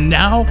much. And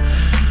now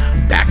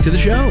back to the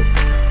show.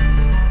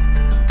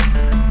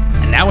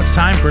 And now it's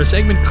time for a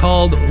segment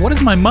called What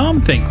Does My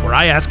Mom Think?, where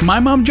I ask my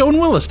mom, Joan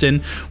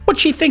Williston, what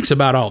she thinks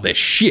about all this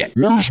shit.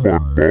 What does my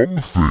mom think?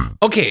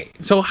 Okay,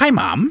 so hi,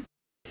 Mom.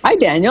 Hi,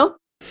 Daniel.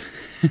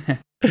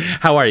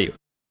 How are you?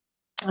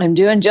 I'm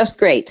doing just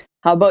great.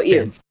 How about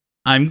you?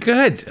 I'm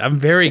good. I'm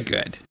very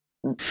good.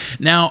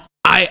 Now,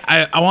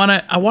 I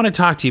want to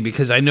talk to you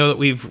because I know that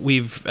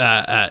we've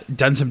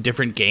done some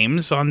different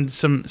games on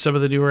some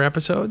of the newer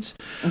episodes,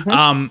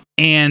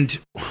 and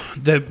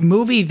the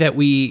movie that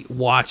we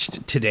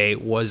watched today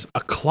was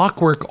A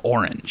Clockwork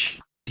Orange.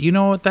 Do you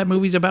know what that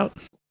movie's about?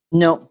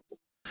 No.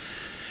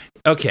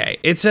 Okay,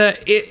 it's a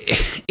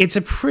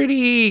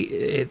pretty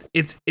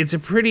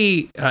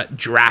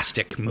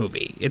drastic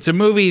movie. It's a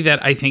movie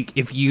that I think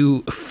if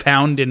you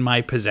found in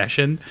my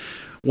possession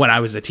when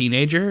I was a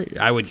teenager,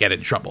 I would get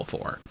in trouble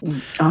for.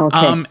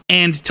 Okay.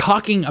 And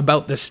talking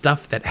about the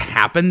stuff that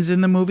happens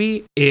in the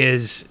movie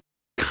is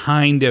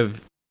kind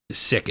of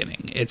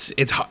sickening. It's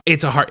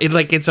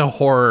a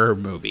horror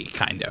movie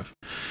kind of.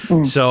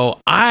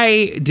 So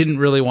I didn't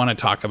really want to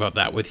talk about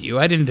that with you.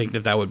 I didn't think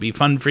that would be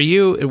fun for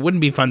you. It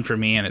wouldn't be fun for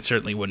me, and it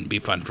certainly wouldn't be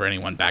fun for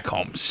anyone back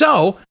home.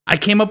 So I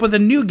came up with a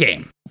new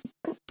game.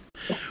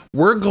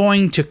 We're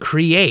going to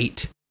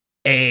create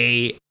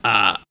a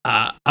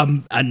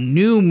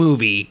new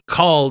movie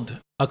called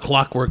A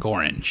Clockwork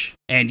Orange,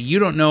 and you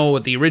don't know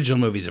what the original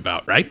movie's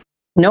about, right?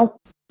 Nope.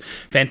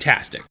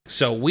 Fantastic.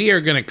 So we are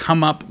going to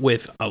come up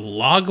with a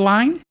log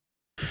line.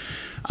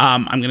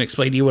 I'm going to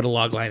explain to you what a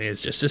log line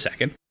is just a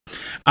second.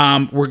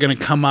 We're going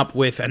to come up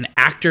with an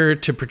actor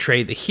to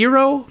portray the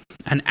hero,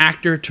 an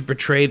actor to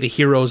portray the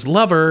hero's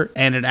lover,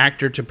 and an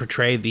actor to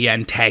portray the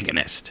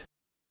antagonist.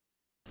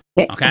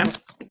 Okay?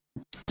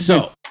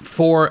 So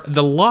for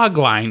the log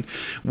line,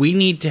 we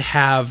need to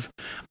have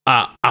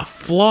a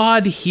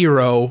flawed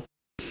hero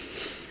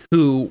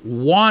who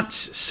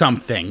wants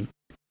something,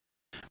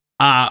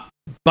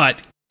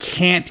 but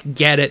can't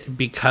get it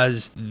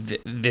because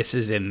this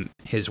is in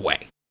his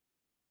way.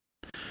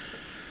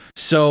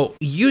 So,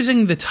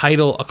 using the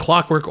title A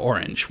Clockwork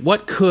Orange,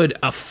 what could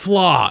a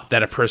flaw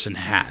that a person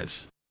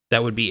has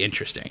that would be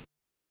interesting?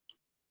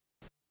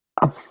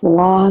 A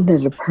flaw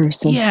that a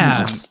person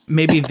has.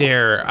 Maybe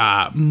they're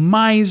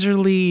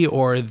miserly,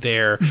 or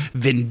they're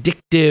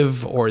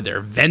vindictive, or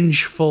they're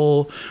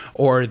vengeful,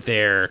 or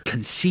they're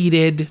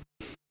conceited.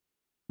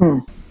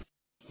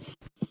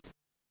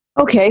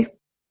 Okay.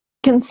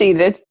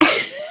 Conceited.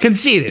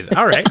 Conceited.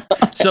 All right.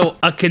 So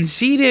a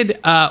conceited,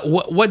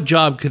 what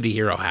job could the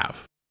hero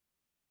have?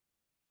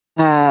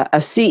 A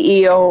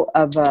CEO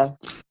of a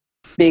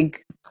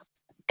big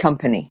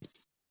company.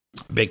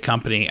 A big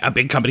company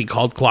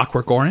called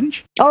Clockwork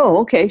Orange. Oh,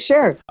 okay,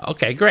 sure.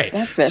 Okay, great.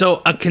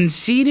 So a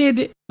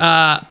conceited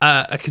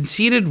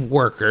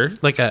worker,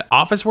 like an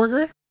office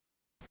worker,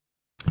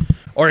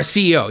 or a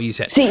CEO. You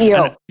said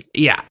CEO.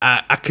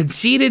 A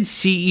conceited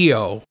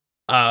CEO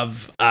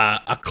of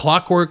a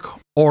Clockwork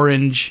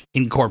Orange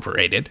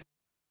Incorporated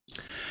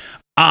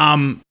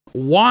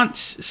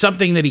wants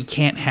something that he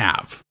can't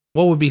have.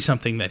 What would be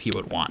something that he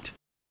would want?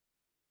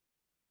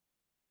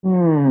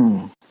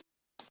 More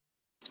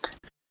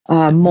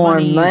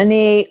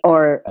money,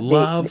 or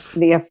love,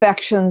 the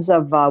affections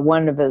of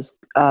one of his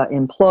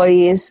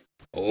employees.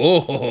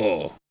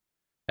 Oh,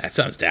 that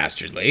sounds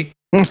dastardly.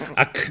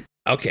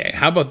 Okay,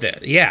 how about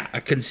that? Yeah,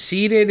 a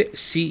conceited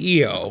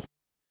CEO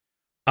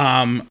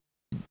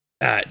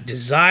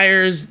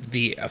desires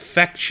the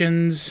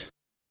affections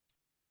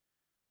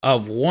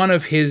of one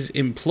of his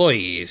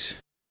employees.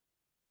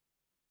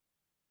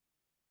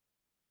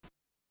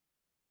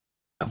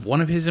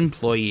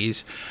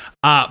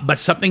 But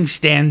something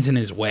stands in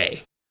his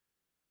way.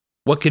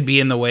 What could be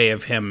in the way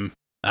of him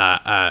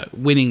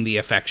winning the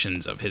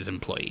affections of his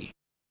employee?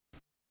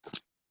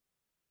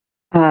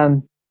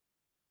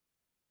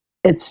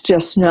 It's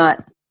just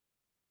not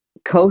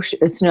kosher.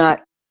 It's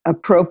not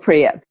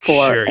appropriate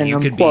for an you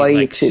could employee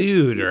be like to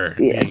sued, or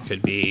you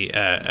could be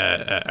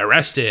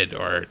arrested,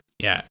 or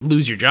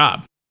lose your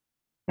job.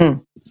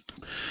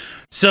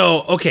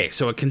 So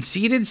a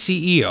conceited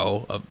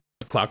CEO of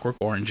Clockwork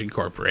Orange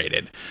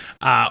Incorporated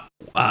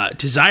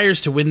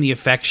desires to win the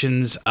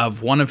affections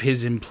of one of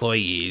his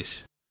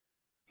employees,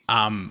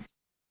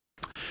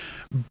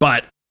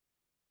 but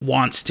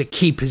wants to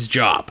keep his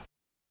job.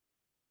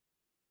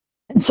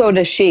 And so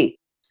does she.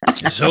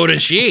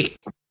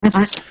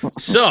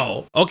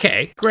 So,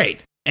 okay,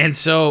 great. And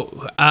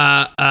so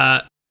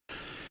the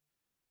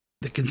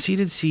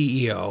conceited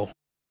CEO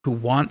who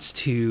wants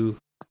to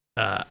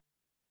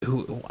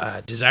who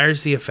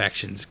desires the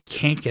affections,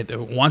 can't get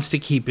there, wants to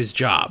keep his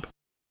job.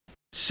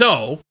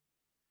 So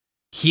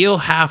he'll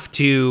have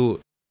to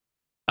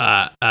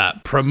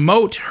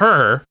promote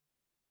her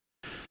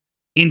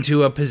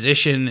into a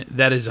position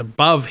that is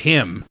above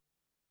him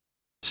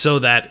so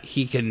that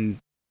he can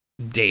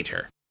date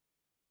her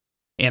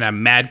in a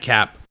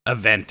madcap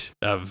event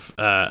of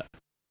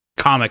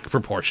comic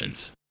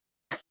proportions.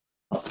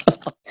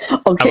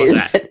 Okay,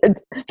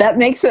 that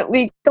makes it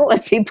legal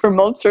if he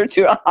promotes her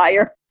to a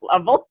higher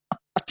level.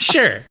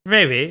 Sure,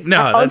 maybe.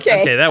 No, that's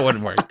okay. That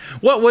wouldn't work.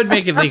 What would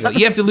make it legal?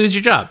 You have to lose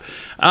your job.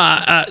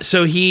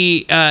 So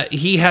he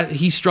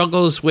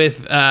struggles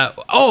with.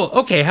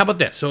 Okay. How about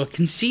this? So a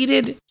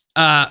conceited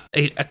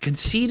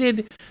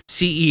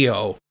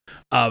CEO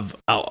of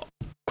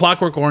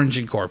Clockwork Orange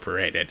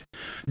Incorporated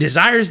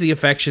desires the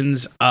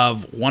affections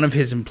of one of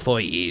his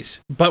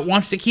employees, but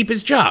wants to keep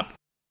his job.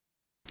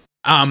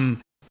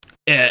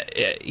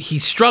 He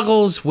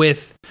struggles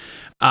with,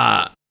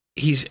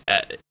 he's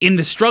in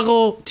the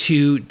struggle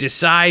to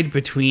decide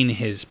between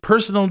his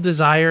personal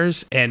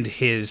desires and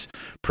his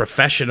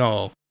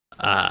professional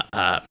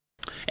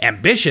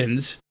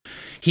ambitions.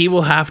 He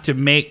will have to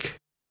make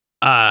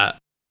a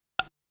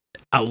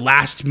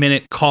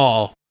last-minute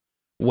call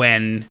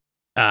when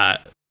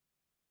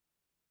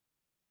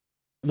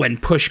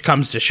push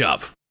comes to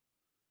shove.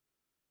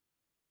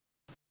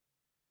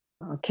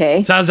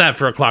 Okay. So how's that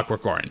for A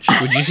Clockwork Orange?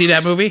 Would you see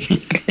that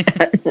movie?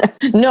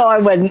 No, I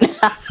wouldn't.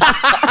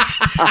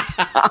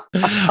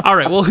 All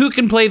right. Well, who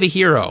can play the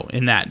hero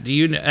in that? Do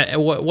you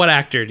what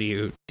actor do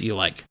you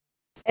like?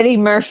 Eddie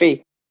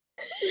Murphy.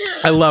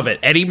 I love it.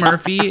 Eddie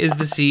Murphy is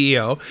the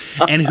CEO,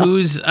 and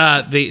who's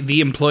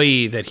the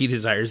employee that he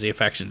desires the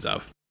affections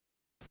of?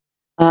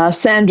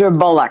 Sandra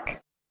Bullock.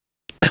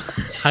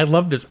 I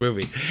love this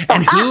movie.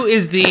 And who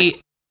is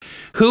the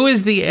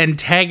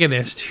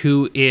antagonist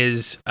who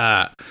is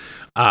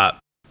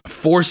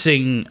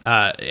forcing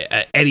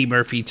Eddie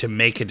Murphy to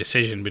make a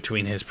decision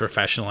between his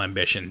professional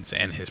ambitions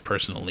and his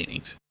personal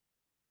leanings?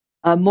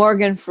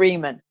 Morgan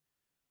Freeman.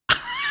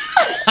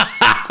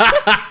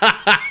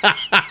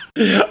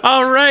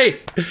 All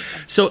right.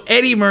 So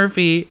Eddie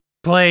Murphy,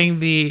 playing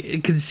the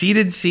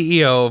conceited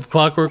CEO of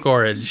Clockwork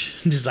Orange,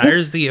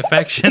 desires the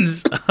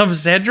affections of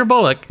Sandra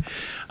Bullock,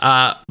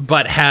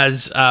 but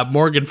has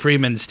Morgan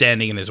Freeman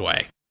standing in his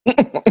way.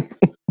 Oh,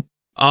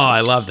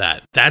 I love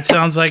that. That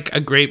sounds like a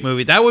great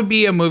movie. That would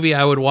be a movie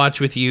I would watch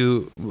with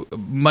you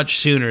much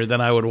sooner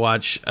than I would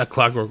watch A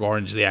Clockwork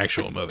Orange, the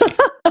actual movie.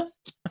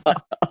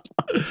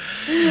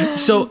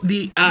 So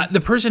the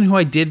person who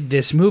I did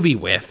this movie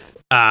with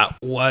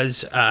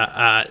was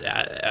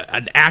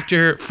an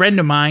actor friend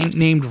of mine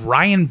named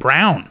Ryan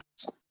Brown.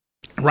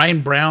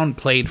 Ryan Brown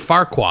played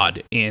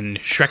Farquaad in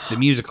Shrek the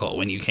Musical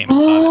when you came and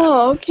saw that.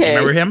 Oh, okay.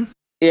 Remember him?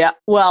 Yeah.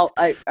 Well,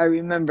 I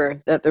remember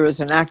that there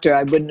was an actor.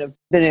 I wouldn't have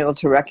been able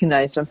to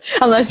recognize him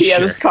unless he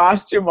had his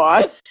costume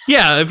on.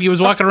 Yeah, if he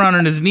was walking around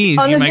on his knees,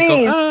 you might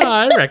go,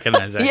 I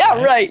recognize that. Yeah,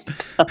 guy. right.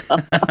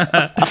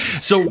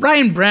 So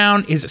Ryan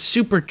Brown is a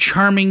super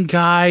charming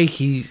guy.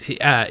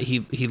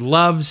 He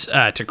loves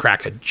to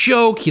crack a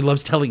joke. He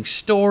loves telling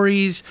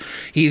stories.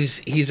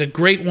 He's a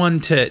great one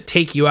to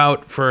take you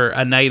out for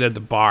a night at the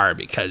bar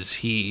because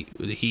he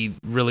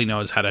really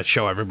knows how to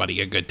show everybody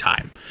a good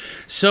time.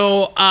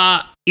 So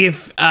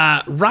if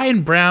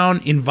Ryan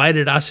Brown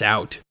invited us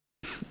out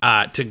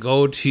to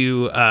go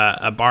to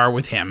a bar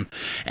with him,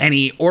 and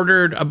he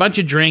ordered a bunch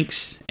of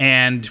drinks,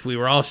 and we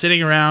were all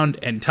sitting around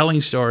and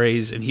telling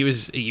stories, and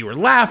you were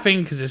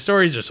laughing because his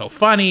stories are so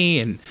funny,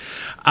 and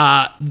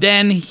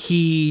then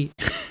he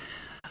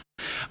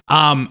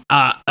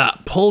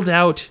pulled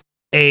out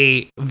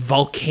a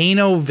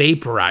volcano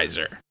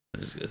vaporizer.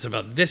 It's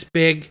about this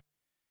big,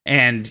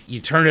 and you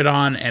turn it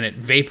on, and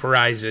it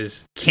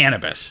vaporizes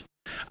cannabis.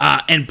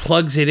 And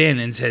plugs it in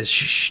and says,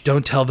 "Shh!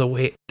 Don't tell the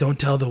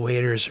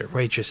waiters or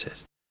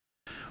waitresses."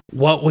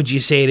 What would you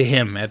say to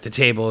him at the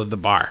table of the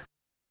bar?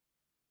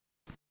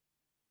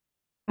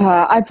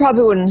 I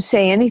probably wouldn't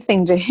say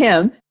anything to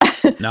him.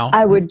 No,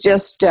 I would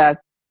just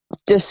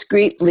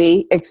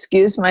discreetly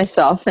excuse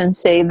myself and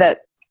say that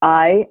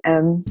I've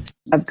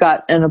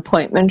got an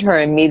appointment, or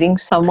I'm meeting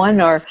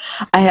someone, or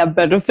I have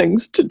better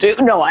things to do.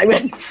 No, I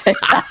wouldn't say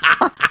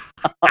that.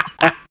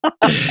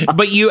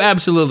 But you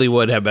absolutely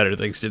would have better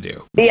things to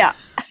do. Yeah.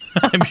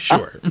 I'm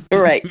sure.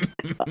 Right.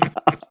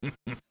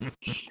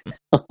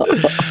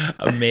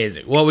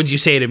 Amazing. What would you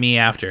say to me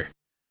after?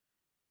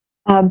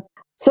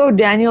 So,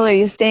 Daniel, are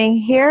you staying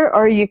here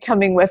or are you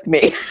coming with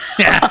me?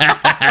 That's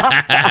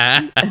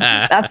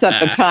at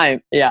the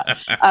time. Yeah.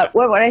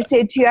 What would I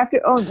say to you after?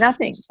 Oh,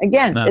 nothing.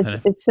 Again,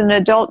 it's an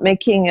adult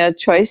making a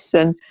choice,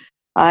 and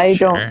I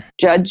don't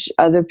judge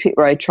other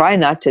people, or I try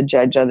not to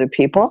judge other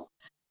people.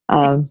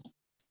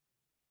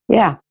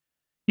 Yeah.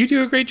 You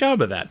do a great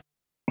job of that.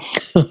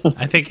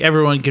 I think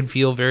everyone can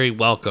feel very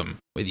welcome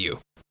with you.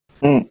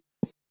 All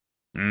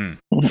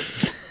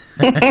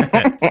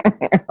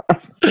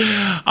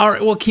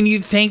right. Well, can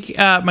you thank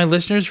my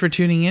listeners for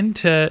tuning in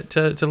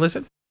to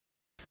listen?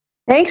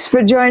 Thanks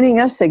for joining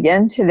us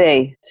again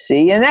today.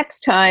 See you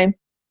next time.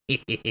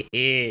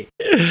 Thanks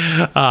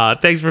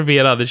for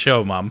being on the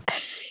show, Mom.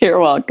 You're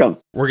welcome.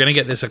 We're going to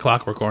get this A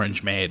Clockwork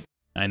Orange made.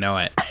 I know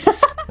it.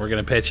 We're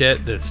going to pitch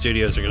it. The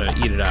studios are going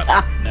to eat it up.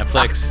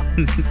 Netflix,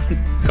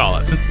 call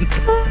us.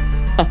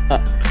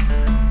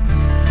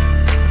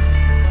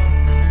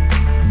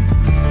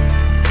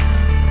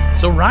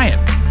 So,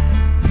 Ryan,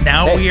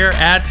 now we are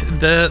at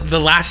the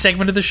last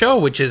segment of the show,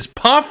 which is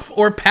Puff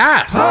or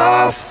Pass.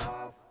 Puff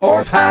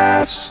or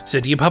pass.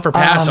 So do you puff or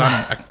pass on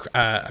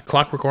a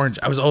Clockwork Orange?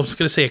 I was almost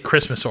going to say a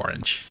Christmas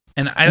orange.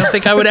 And I don't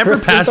think I would ever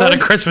pass on a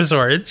Christmas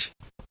orange.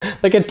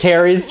 Like a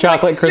Terry's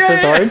chocolate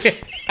Christmas orange?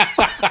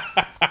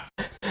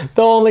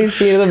 The only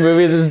scene in the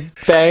movie is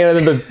just banging and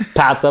then the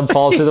bathtub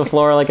falls through the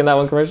floor like in that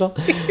one commercial.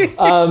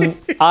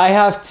 I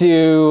have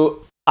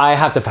to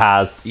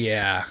pass.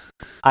 Yeah.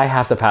 I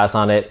have to pass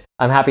on it.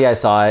 I'm happy I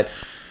saw it.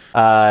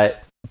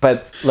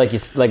 But like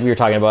we were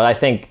talking about, I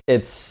think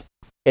it's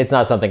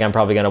not something I'm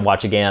probably going to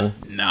watch again.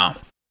 No.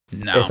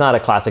 It's not a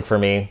classic for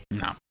me.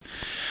 No.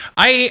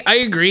 I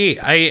agree.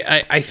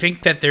 I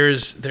think that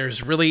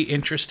there's really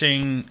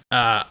interesting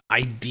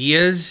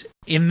ideas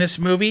in this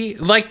movie,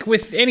 like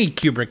with any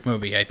Kubrick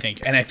movie, I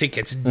think. And I think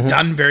it's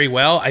done very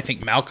well. I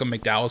think Malcolm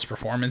McDowell's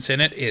performance in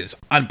it is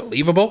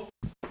unbelievable.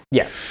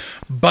 Yes.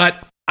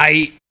 But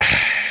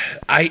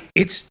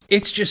it's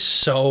just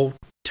so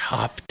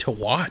tough to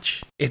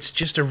watch. It's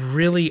just a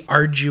really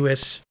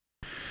arduous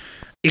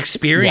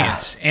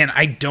experience. Yeah. And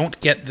I don't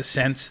get the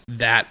sense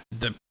that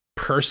the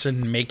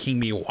person making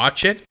me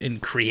watch it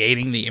and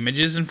creating the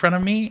images in front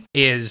of me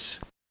is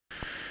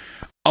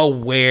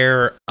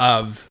aware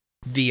of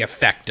the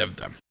effect of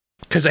them.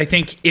 Because I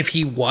think if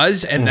he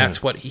was, and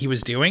that's what he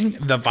was doing,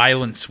 the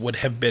violence would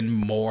have been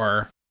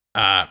more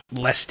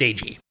less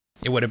stagey.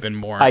 It would have been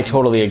more I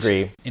totally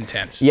agree.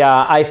 Intense.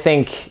 Yeah, I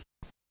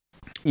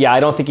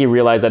don't think he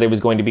realized that it was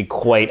going to be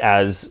quite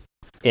as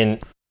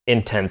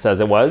intense as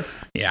it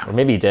was. Yeah. Or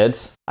maybe he did.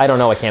 I don't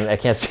know. I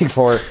can't speak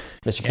for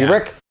Mr.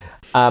 Kubrick.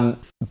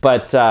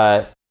 But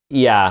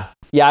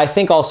I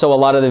think also a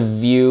lot of the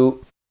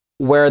view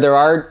where there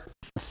are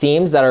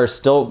themes that are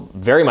still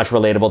very much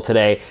relatable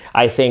today,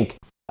 I think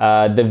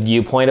the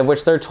viewpoint of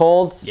which they're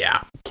told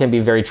can be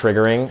very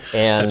triggering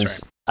and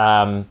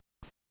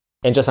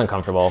just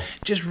uncomfortable.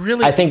 Just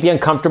really, I think the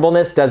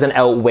uncomfortableness doesn't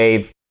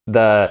outweigh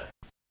the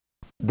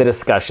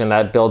discussion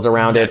that builds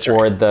around it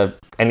or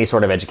any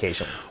sort of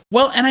education.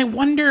 Well, and I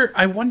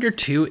wonder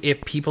too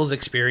if people's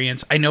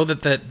experience. I know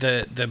that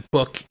the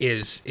book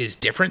is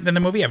different than the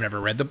movie. I've never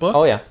read the book.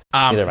 Oh yeah,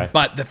 neither have I.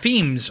 But the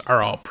themes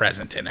are all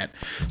present in it.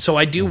 So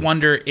I do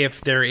wonder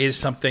if there is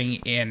something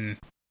in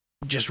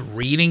just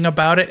reading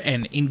about it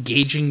and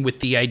engaging with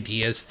the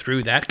ideas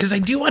through that, because I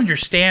do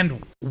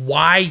understand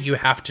why you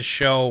have to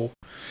show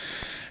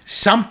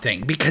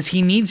something, because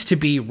he needs to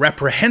be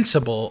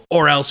reprehensible,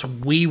 or else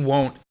we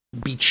won't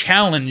be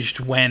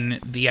challenged when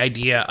the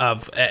idea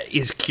of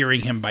is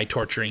curing him by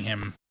torturing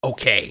him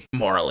okay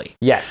morally.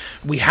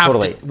 Yes, we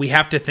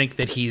have to think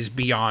that he's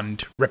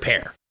beyond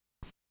repair.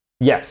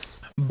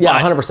 Yes,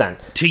 yeah, 100%.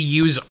 To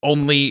use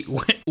only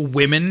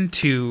women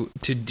to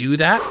do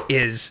that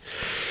is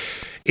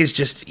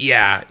just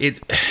it's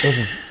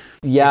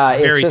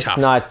very just tough.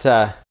 Not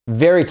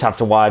very tough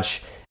to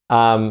watch,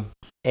 and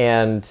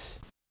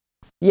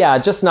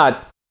just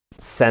not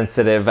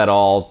sensitive at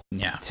all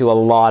to a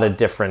lot of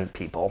different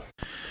people.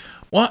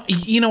 Well,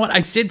 you know what?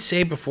 I did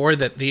say before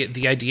that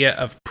the idea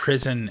of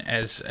prison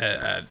as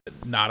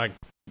not a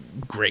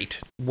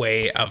great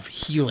way of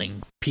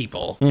healing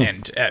people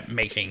and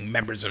making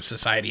members of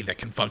society that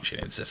can function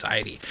in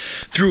society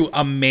through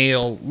a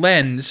male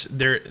lens,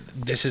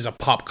 this is a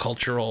pop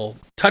cultural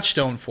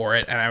touchstone for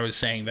it. And I was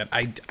saying that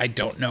I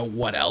don't know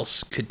what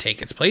else could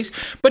take its place,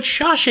 but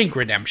Shawshank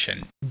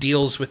Redemption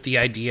deals with the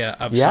idea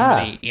of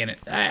somebody in it.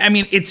 I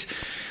mean, it's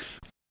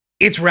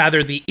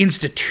rather the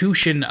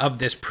institution of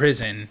this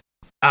prison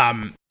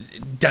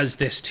does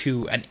this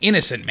to an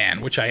innocent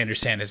man, which I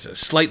understand is a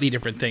slightly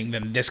different thing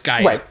than this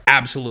guy is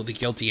absolutely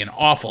guilty and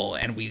awful,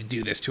 and we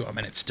do this to him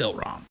and it's still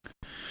wrong.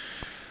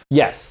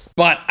 Yes.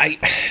 But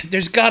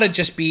there's got to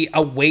just be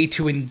a way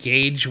to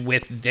engage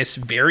with this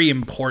very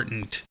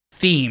important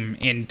theme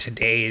in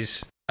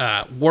today's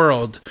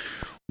world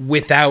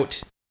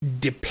without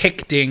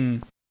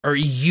depicting or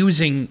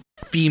using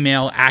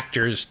female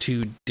actors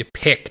to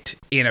depict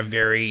in a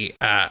very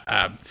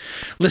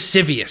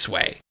lascivious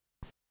way.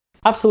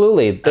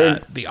 Absolutely. They're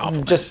the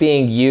awfulness. Just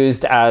being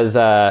used as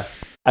a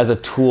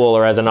tool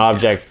or as an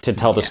object to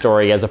tell the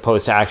story, as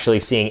opposed to actually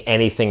seeing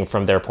anything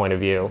from their point of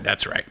view.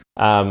 That's right.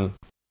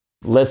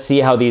 Let's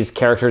see how these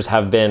characters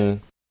have been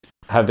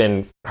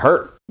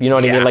hurt. You know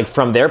what I mean? Like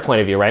from their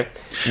point of view, right?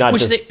 Not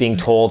just being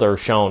told or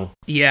shown.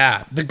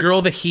 Yeah. The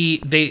girl that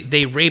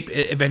they rape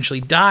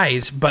eventually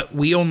dies, but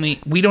we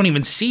don't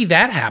even see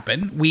that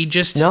happen. We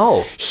just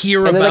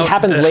hear and about it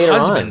happens the later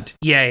husband.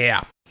 On.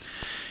 Yeah.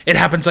 It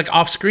happens like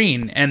off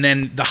screen, and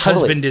then the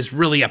husband is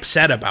really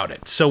upset about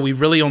it. So we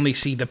really only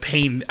see the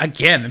pain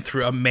again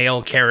through a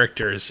male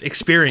character's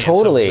experience.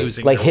 Totally, of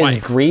losing like their his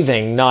wife.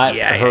 grieving, not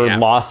her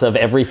loss of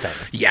everything.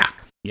 Yeah.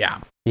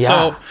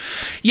 So,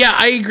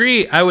 I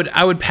agree. I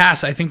would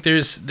pass. I think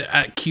there's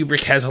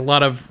Kubrick has a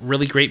lot of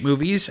really great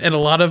movies and a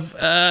lot of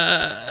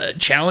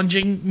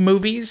challenging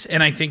movies,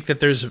 and I think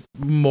that there's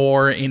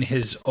more in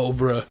his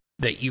oeuvre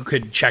that you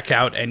could check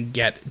out and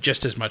get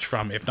just as much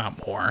from, if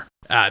not more.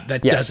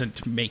 That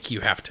doesn't make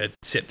you have to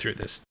sit through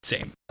this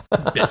same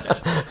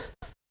business.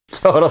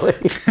 Totally.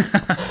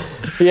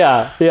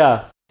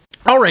 Yeah.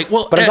 All right.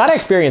 Well, but I'm glad I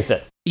experienced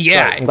it.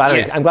 Yeah, I'm glad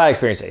I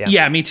experienced it.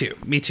 Yeah, me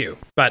too.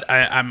 But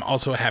I'm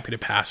also happy to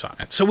pass on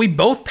it. So we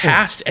both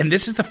passed, and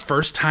this is the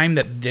first time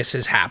that this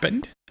has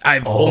happened.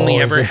 I've only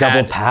ever had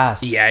double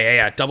pass.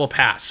 Yeah, double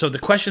pass. So the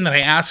question that I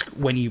ask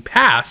when you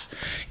pass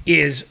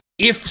is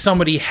if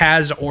somebody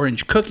has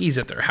orange cookies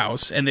at their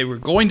house and they were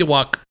going to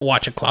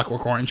watch A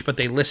Clockwork Orange, but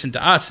they listen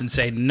to us and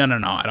say, no,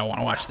 I don't want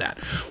to watch that.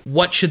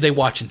 What should they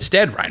watch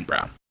instead, Ryan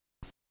Brown?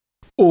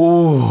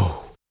 Ooh.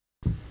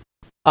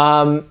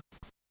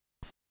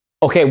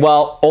 Okay,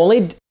 well,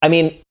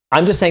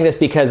 I'm just saying this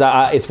because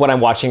it's what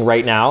I'm watching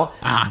right now,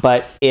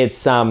 but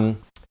it's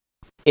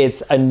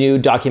a new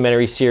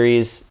documentary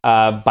series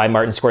by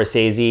Martin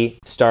Scorsese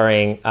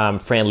starring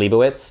Fran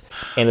Lebowitz,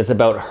 and it's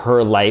about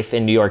her life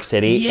in New York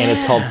City, and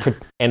it's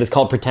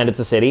called Pretend It's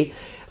a City.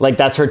 Like,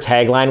 that's her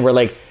tagline, where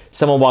like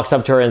someone walks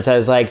up to her and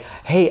says like,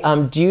 hey,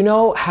 do you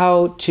know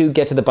how to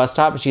get to the bus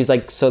stop? And she's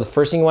like, so the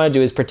first thing you want to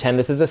do is pretend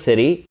this is a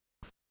city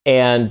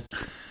and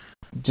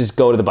just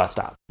go to the bus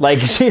stop. Like,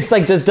 she's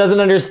like, just doesn't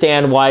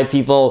understand why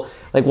people,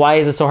 like, why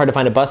is it so hard to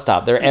find a bus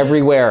stop? They're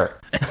everywhere.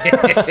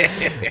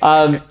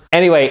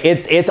 Anyway,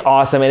 it's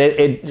awesome.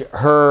 And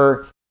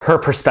her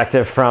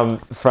perspective from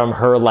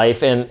her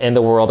life and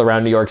the world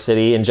around New York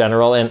City in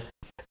general, and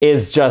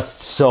is just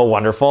so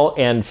wonderful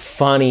and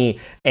funny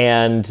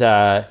and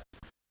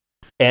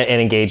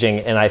engaging.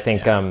 And I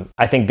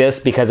think this,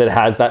 because it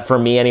has that, for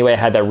me anyway, it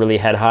had that really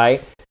head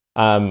high.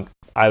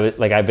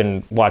 I've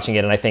been watching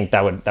it, and I think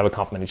that would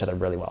complement each other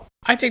really well.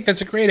 I think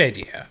that's a great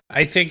idea.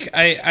 I think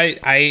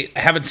I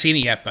haven't seen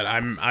it yet, but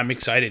I'm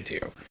excited to.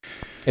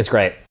 It's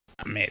great.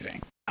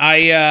 Amazing.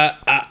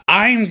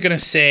 I'm gonna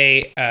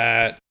say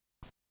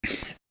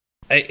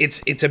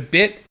it's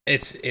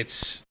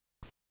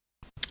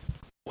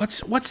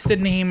what's the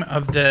name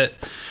of the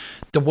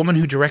woman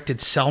who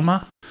directed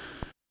Selma?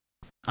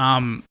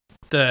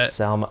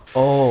 Selma.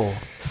 Oh.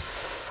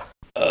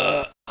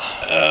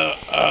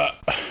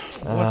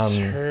 What's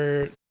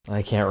her?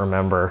 I can't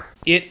remember.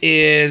 It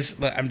is.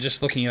 I'm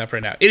just looking it up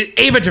right now.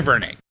 Ava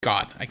DuVernay.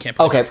 God, I can't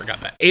believe I forgot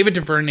that. Ava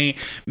DuVernay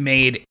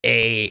made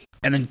an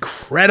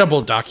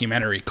incredible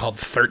documentary called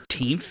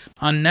 13th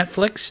on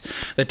Netflix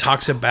that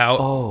talks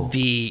about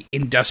the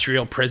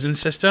industrial prison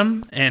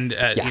system and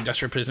the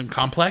industrial prison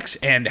complex,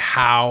 and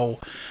how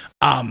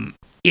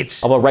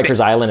it's about Rikers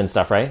Island and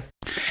stuff, right?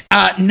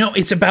 No,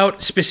 it's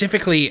about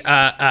specifically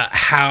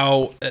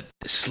how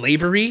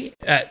slavery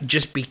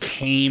just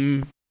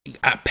became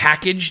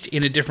packaged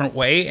in a different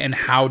way, and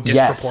how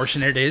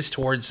disproportionate it is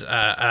towards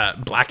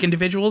black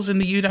individuals in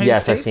the United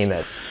States. Yes, I've seen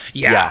this.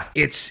 Yeah,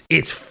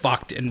 it's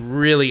fucked and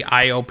really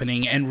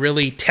eye-opening, and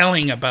really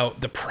telling about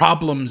the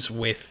problems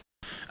with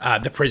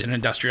the prison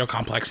industrial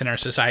complex in our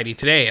society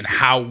today, and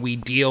how we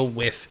deal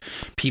with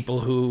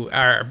people who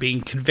are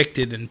being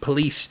convicted and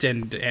policed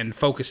and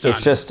focused on.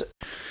 It's just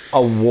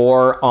a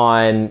war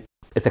on.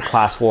 It's a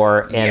class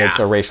war, and it's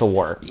a racial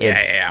war.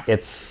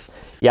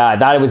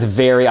 That was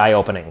very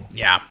eye-opening.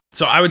 Yeah.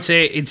 So I would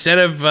say instead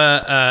of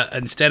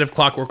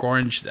Clockwork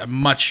Orange, a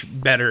much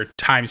better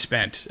time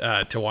spent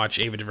to watch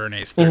Ava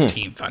DuVernay's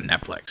 13th on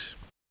Netflix.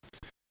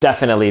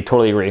 Definitely,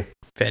 totally agree.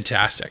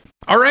 Fantastic.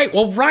 All right.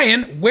 Well,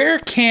 Ryan, where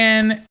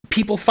can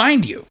people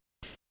find you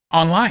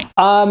online?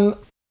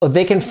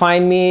 They can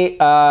find me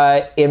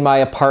in my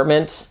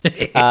apartment.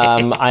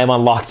 I am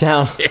on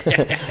lockdown.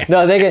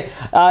 No,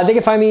 they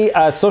can find me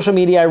social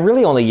media. I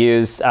really only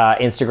use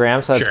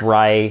Instagram, so that's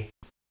Rye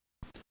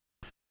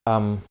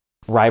Brown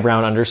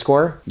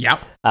 _. Yeah.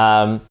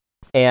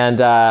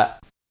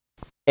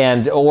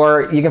 And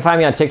or you can find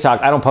me on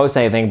TikTok. I don't post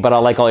anything, but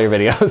I'll like all your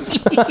videos.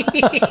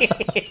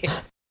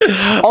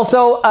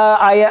 Also,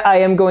 I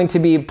am going to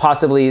be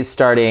possibly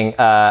starting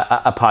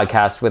a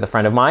podcast with a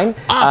friend of mine.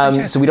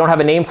 So we don't have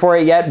a name for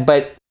it yet,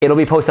 but it'll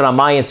be posted on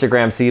my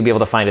Instagram, so you'll be able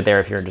to find it there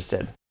if you're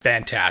interested.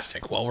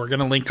 Fantastic. Well, we're going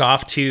to link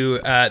off to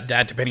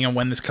that depending on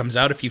when this comes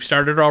out. If you've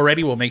started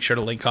already, we'll make sure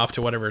to link off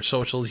to whatever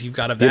socials you've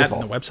got of that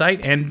on the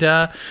website. And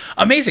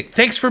amazing.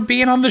 Thanks for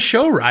being on the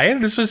show,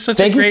 Ryan. This was such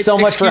a great Thank you so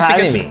much for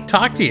having me.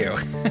 Talk to you.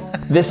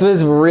 This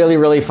was really,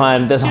 really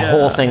fun. This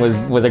whole thing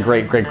was a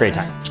great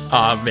time.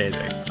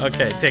 Amazing.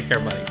 Okay, take care,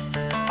 buddy.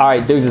 All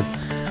right, deuces.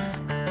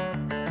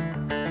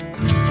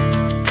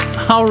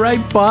 All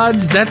right,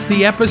 buds, that's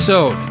the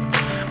episode.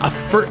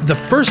 The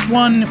first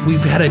one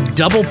we've had a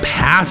double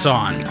pass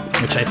on,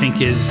 which I think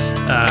is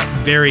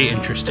very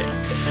interesting.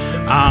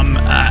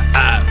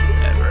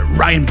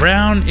 Ryan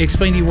Brown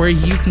explained to you where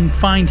you can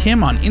find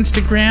him on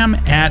Instagram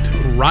at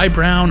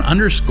RyeBrown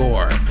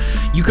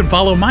 _. You can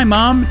follow my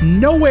mom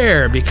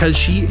nowhere because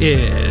she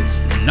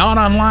is not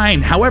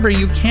online. However,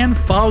 you can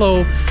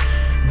follow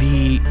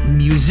the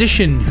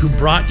musician who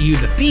brought you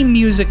the theme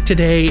music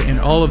today and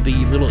all of the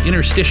little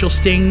interstitial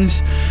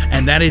stings,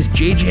 and that is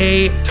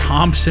JJ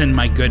Thompson,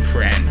 my good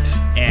friend.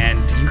 And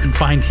you can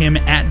find him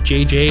at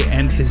JJ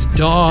and his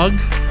dog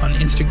on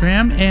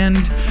Instagram, and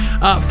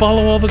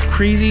follow all the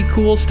crazy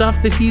cool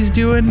stuff that he's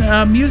doing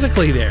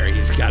musically there.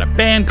 He's got a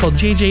band called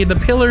JJ the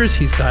Pillars.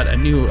 He's got a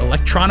new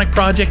electronic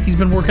project he's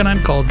been working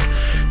on called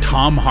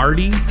Tom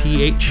Hardy,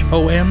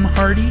 THOM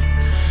Hardy,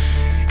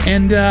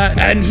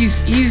 and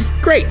he's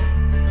great.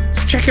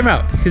 So check him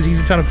out because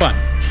he's a ton of fun.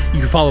 You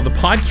can follow the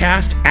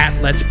podcast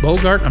at Let's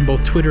Bogart on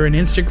both Twitter and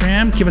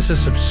Instagram. Give us a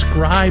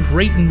subscribe,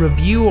 rate, and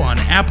review on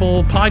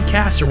Apple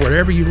Podcasts or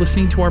wherever you're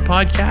listening to our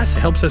podcast.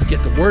 It helps us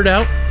get the word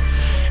out.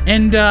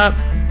 And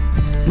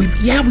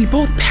we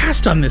both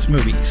passed on this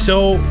movie.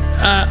 So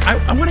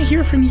I want to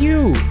hear from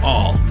you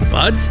all,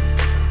 buds.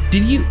 Do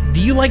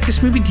you like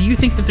this movie? Do you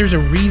think that there's a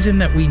reason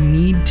that we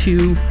need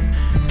to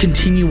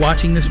continue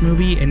watching this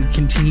movie and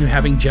continue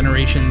having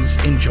generations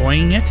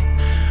enjoying it?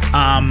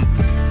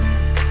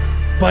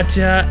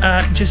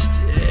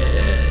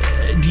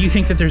 Do you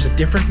think that there's a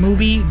different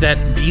movie that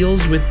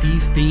deals with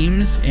these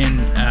themes in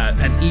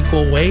an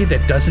equal way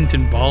that doesn't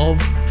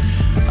involve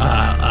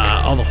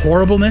all the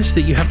horribleness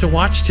that you have to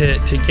watch to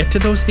get to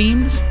those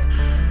themes?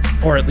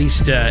 Or at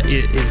least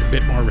is a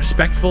bit more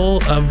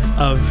respectful of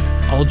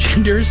all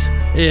genders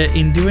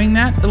in doing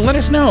that? Let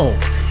us know.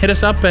 Hit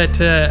us up at,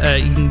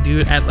 you can do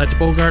it at Let's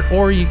Bogart,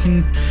 or you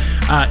can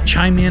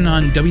chime in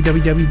on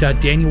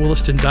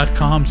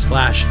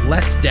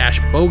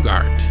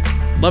www.danielwilliston.com/Let's-Bogart.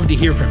 Love to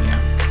hear from you.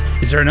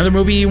 Is there another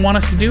movie you want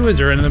us to do? Is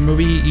there another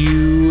movie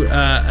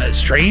a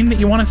strain that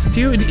you want us to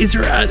do? Is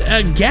there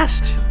a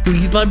guest who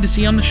you'd love to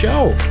see on the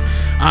show?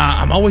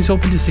 I'm always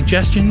open to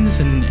suggestions,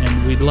 and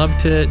we'd love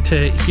to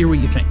hear what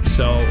you think.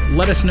 So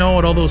let us know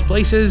at all those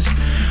places.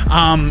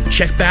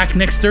 Check back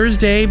next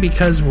Thursday,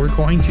 because we're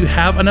going to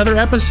have another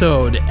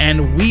episode,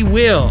 and we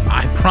will,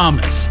 I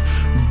promise,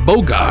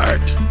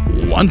 Bogart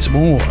once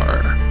more.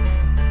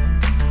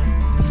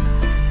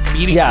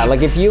 Yeah,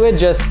 like if you had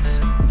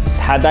just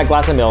had that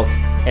glass of milk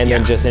and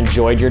then just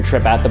enjoyed your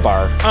trip at the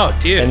bar. Oh,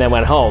 dude. And then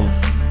went home.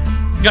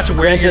 You got to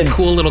wear your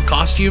cool little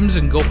costumes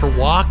and go for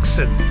walks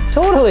and...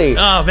 Totally.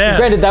 Oh, man.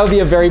 Granted, that would be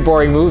a very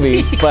boring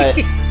movie, but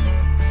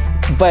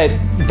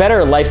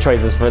better life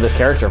choices for this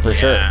character, for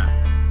sure.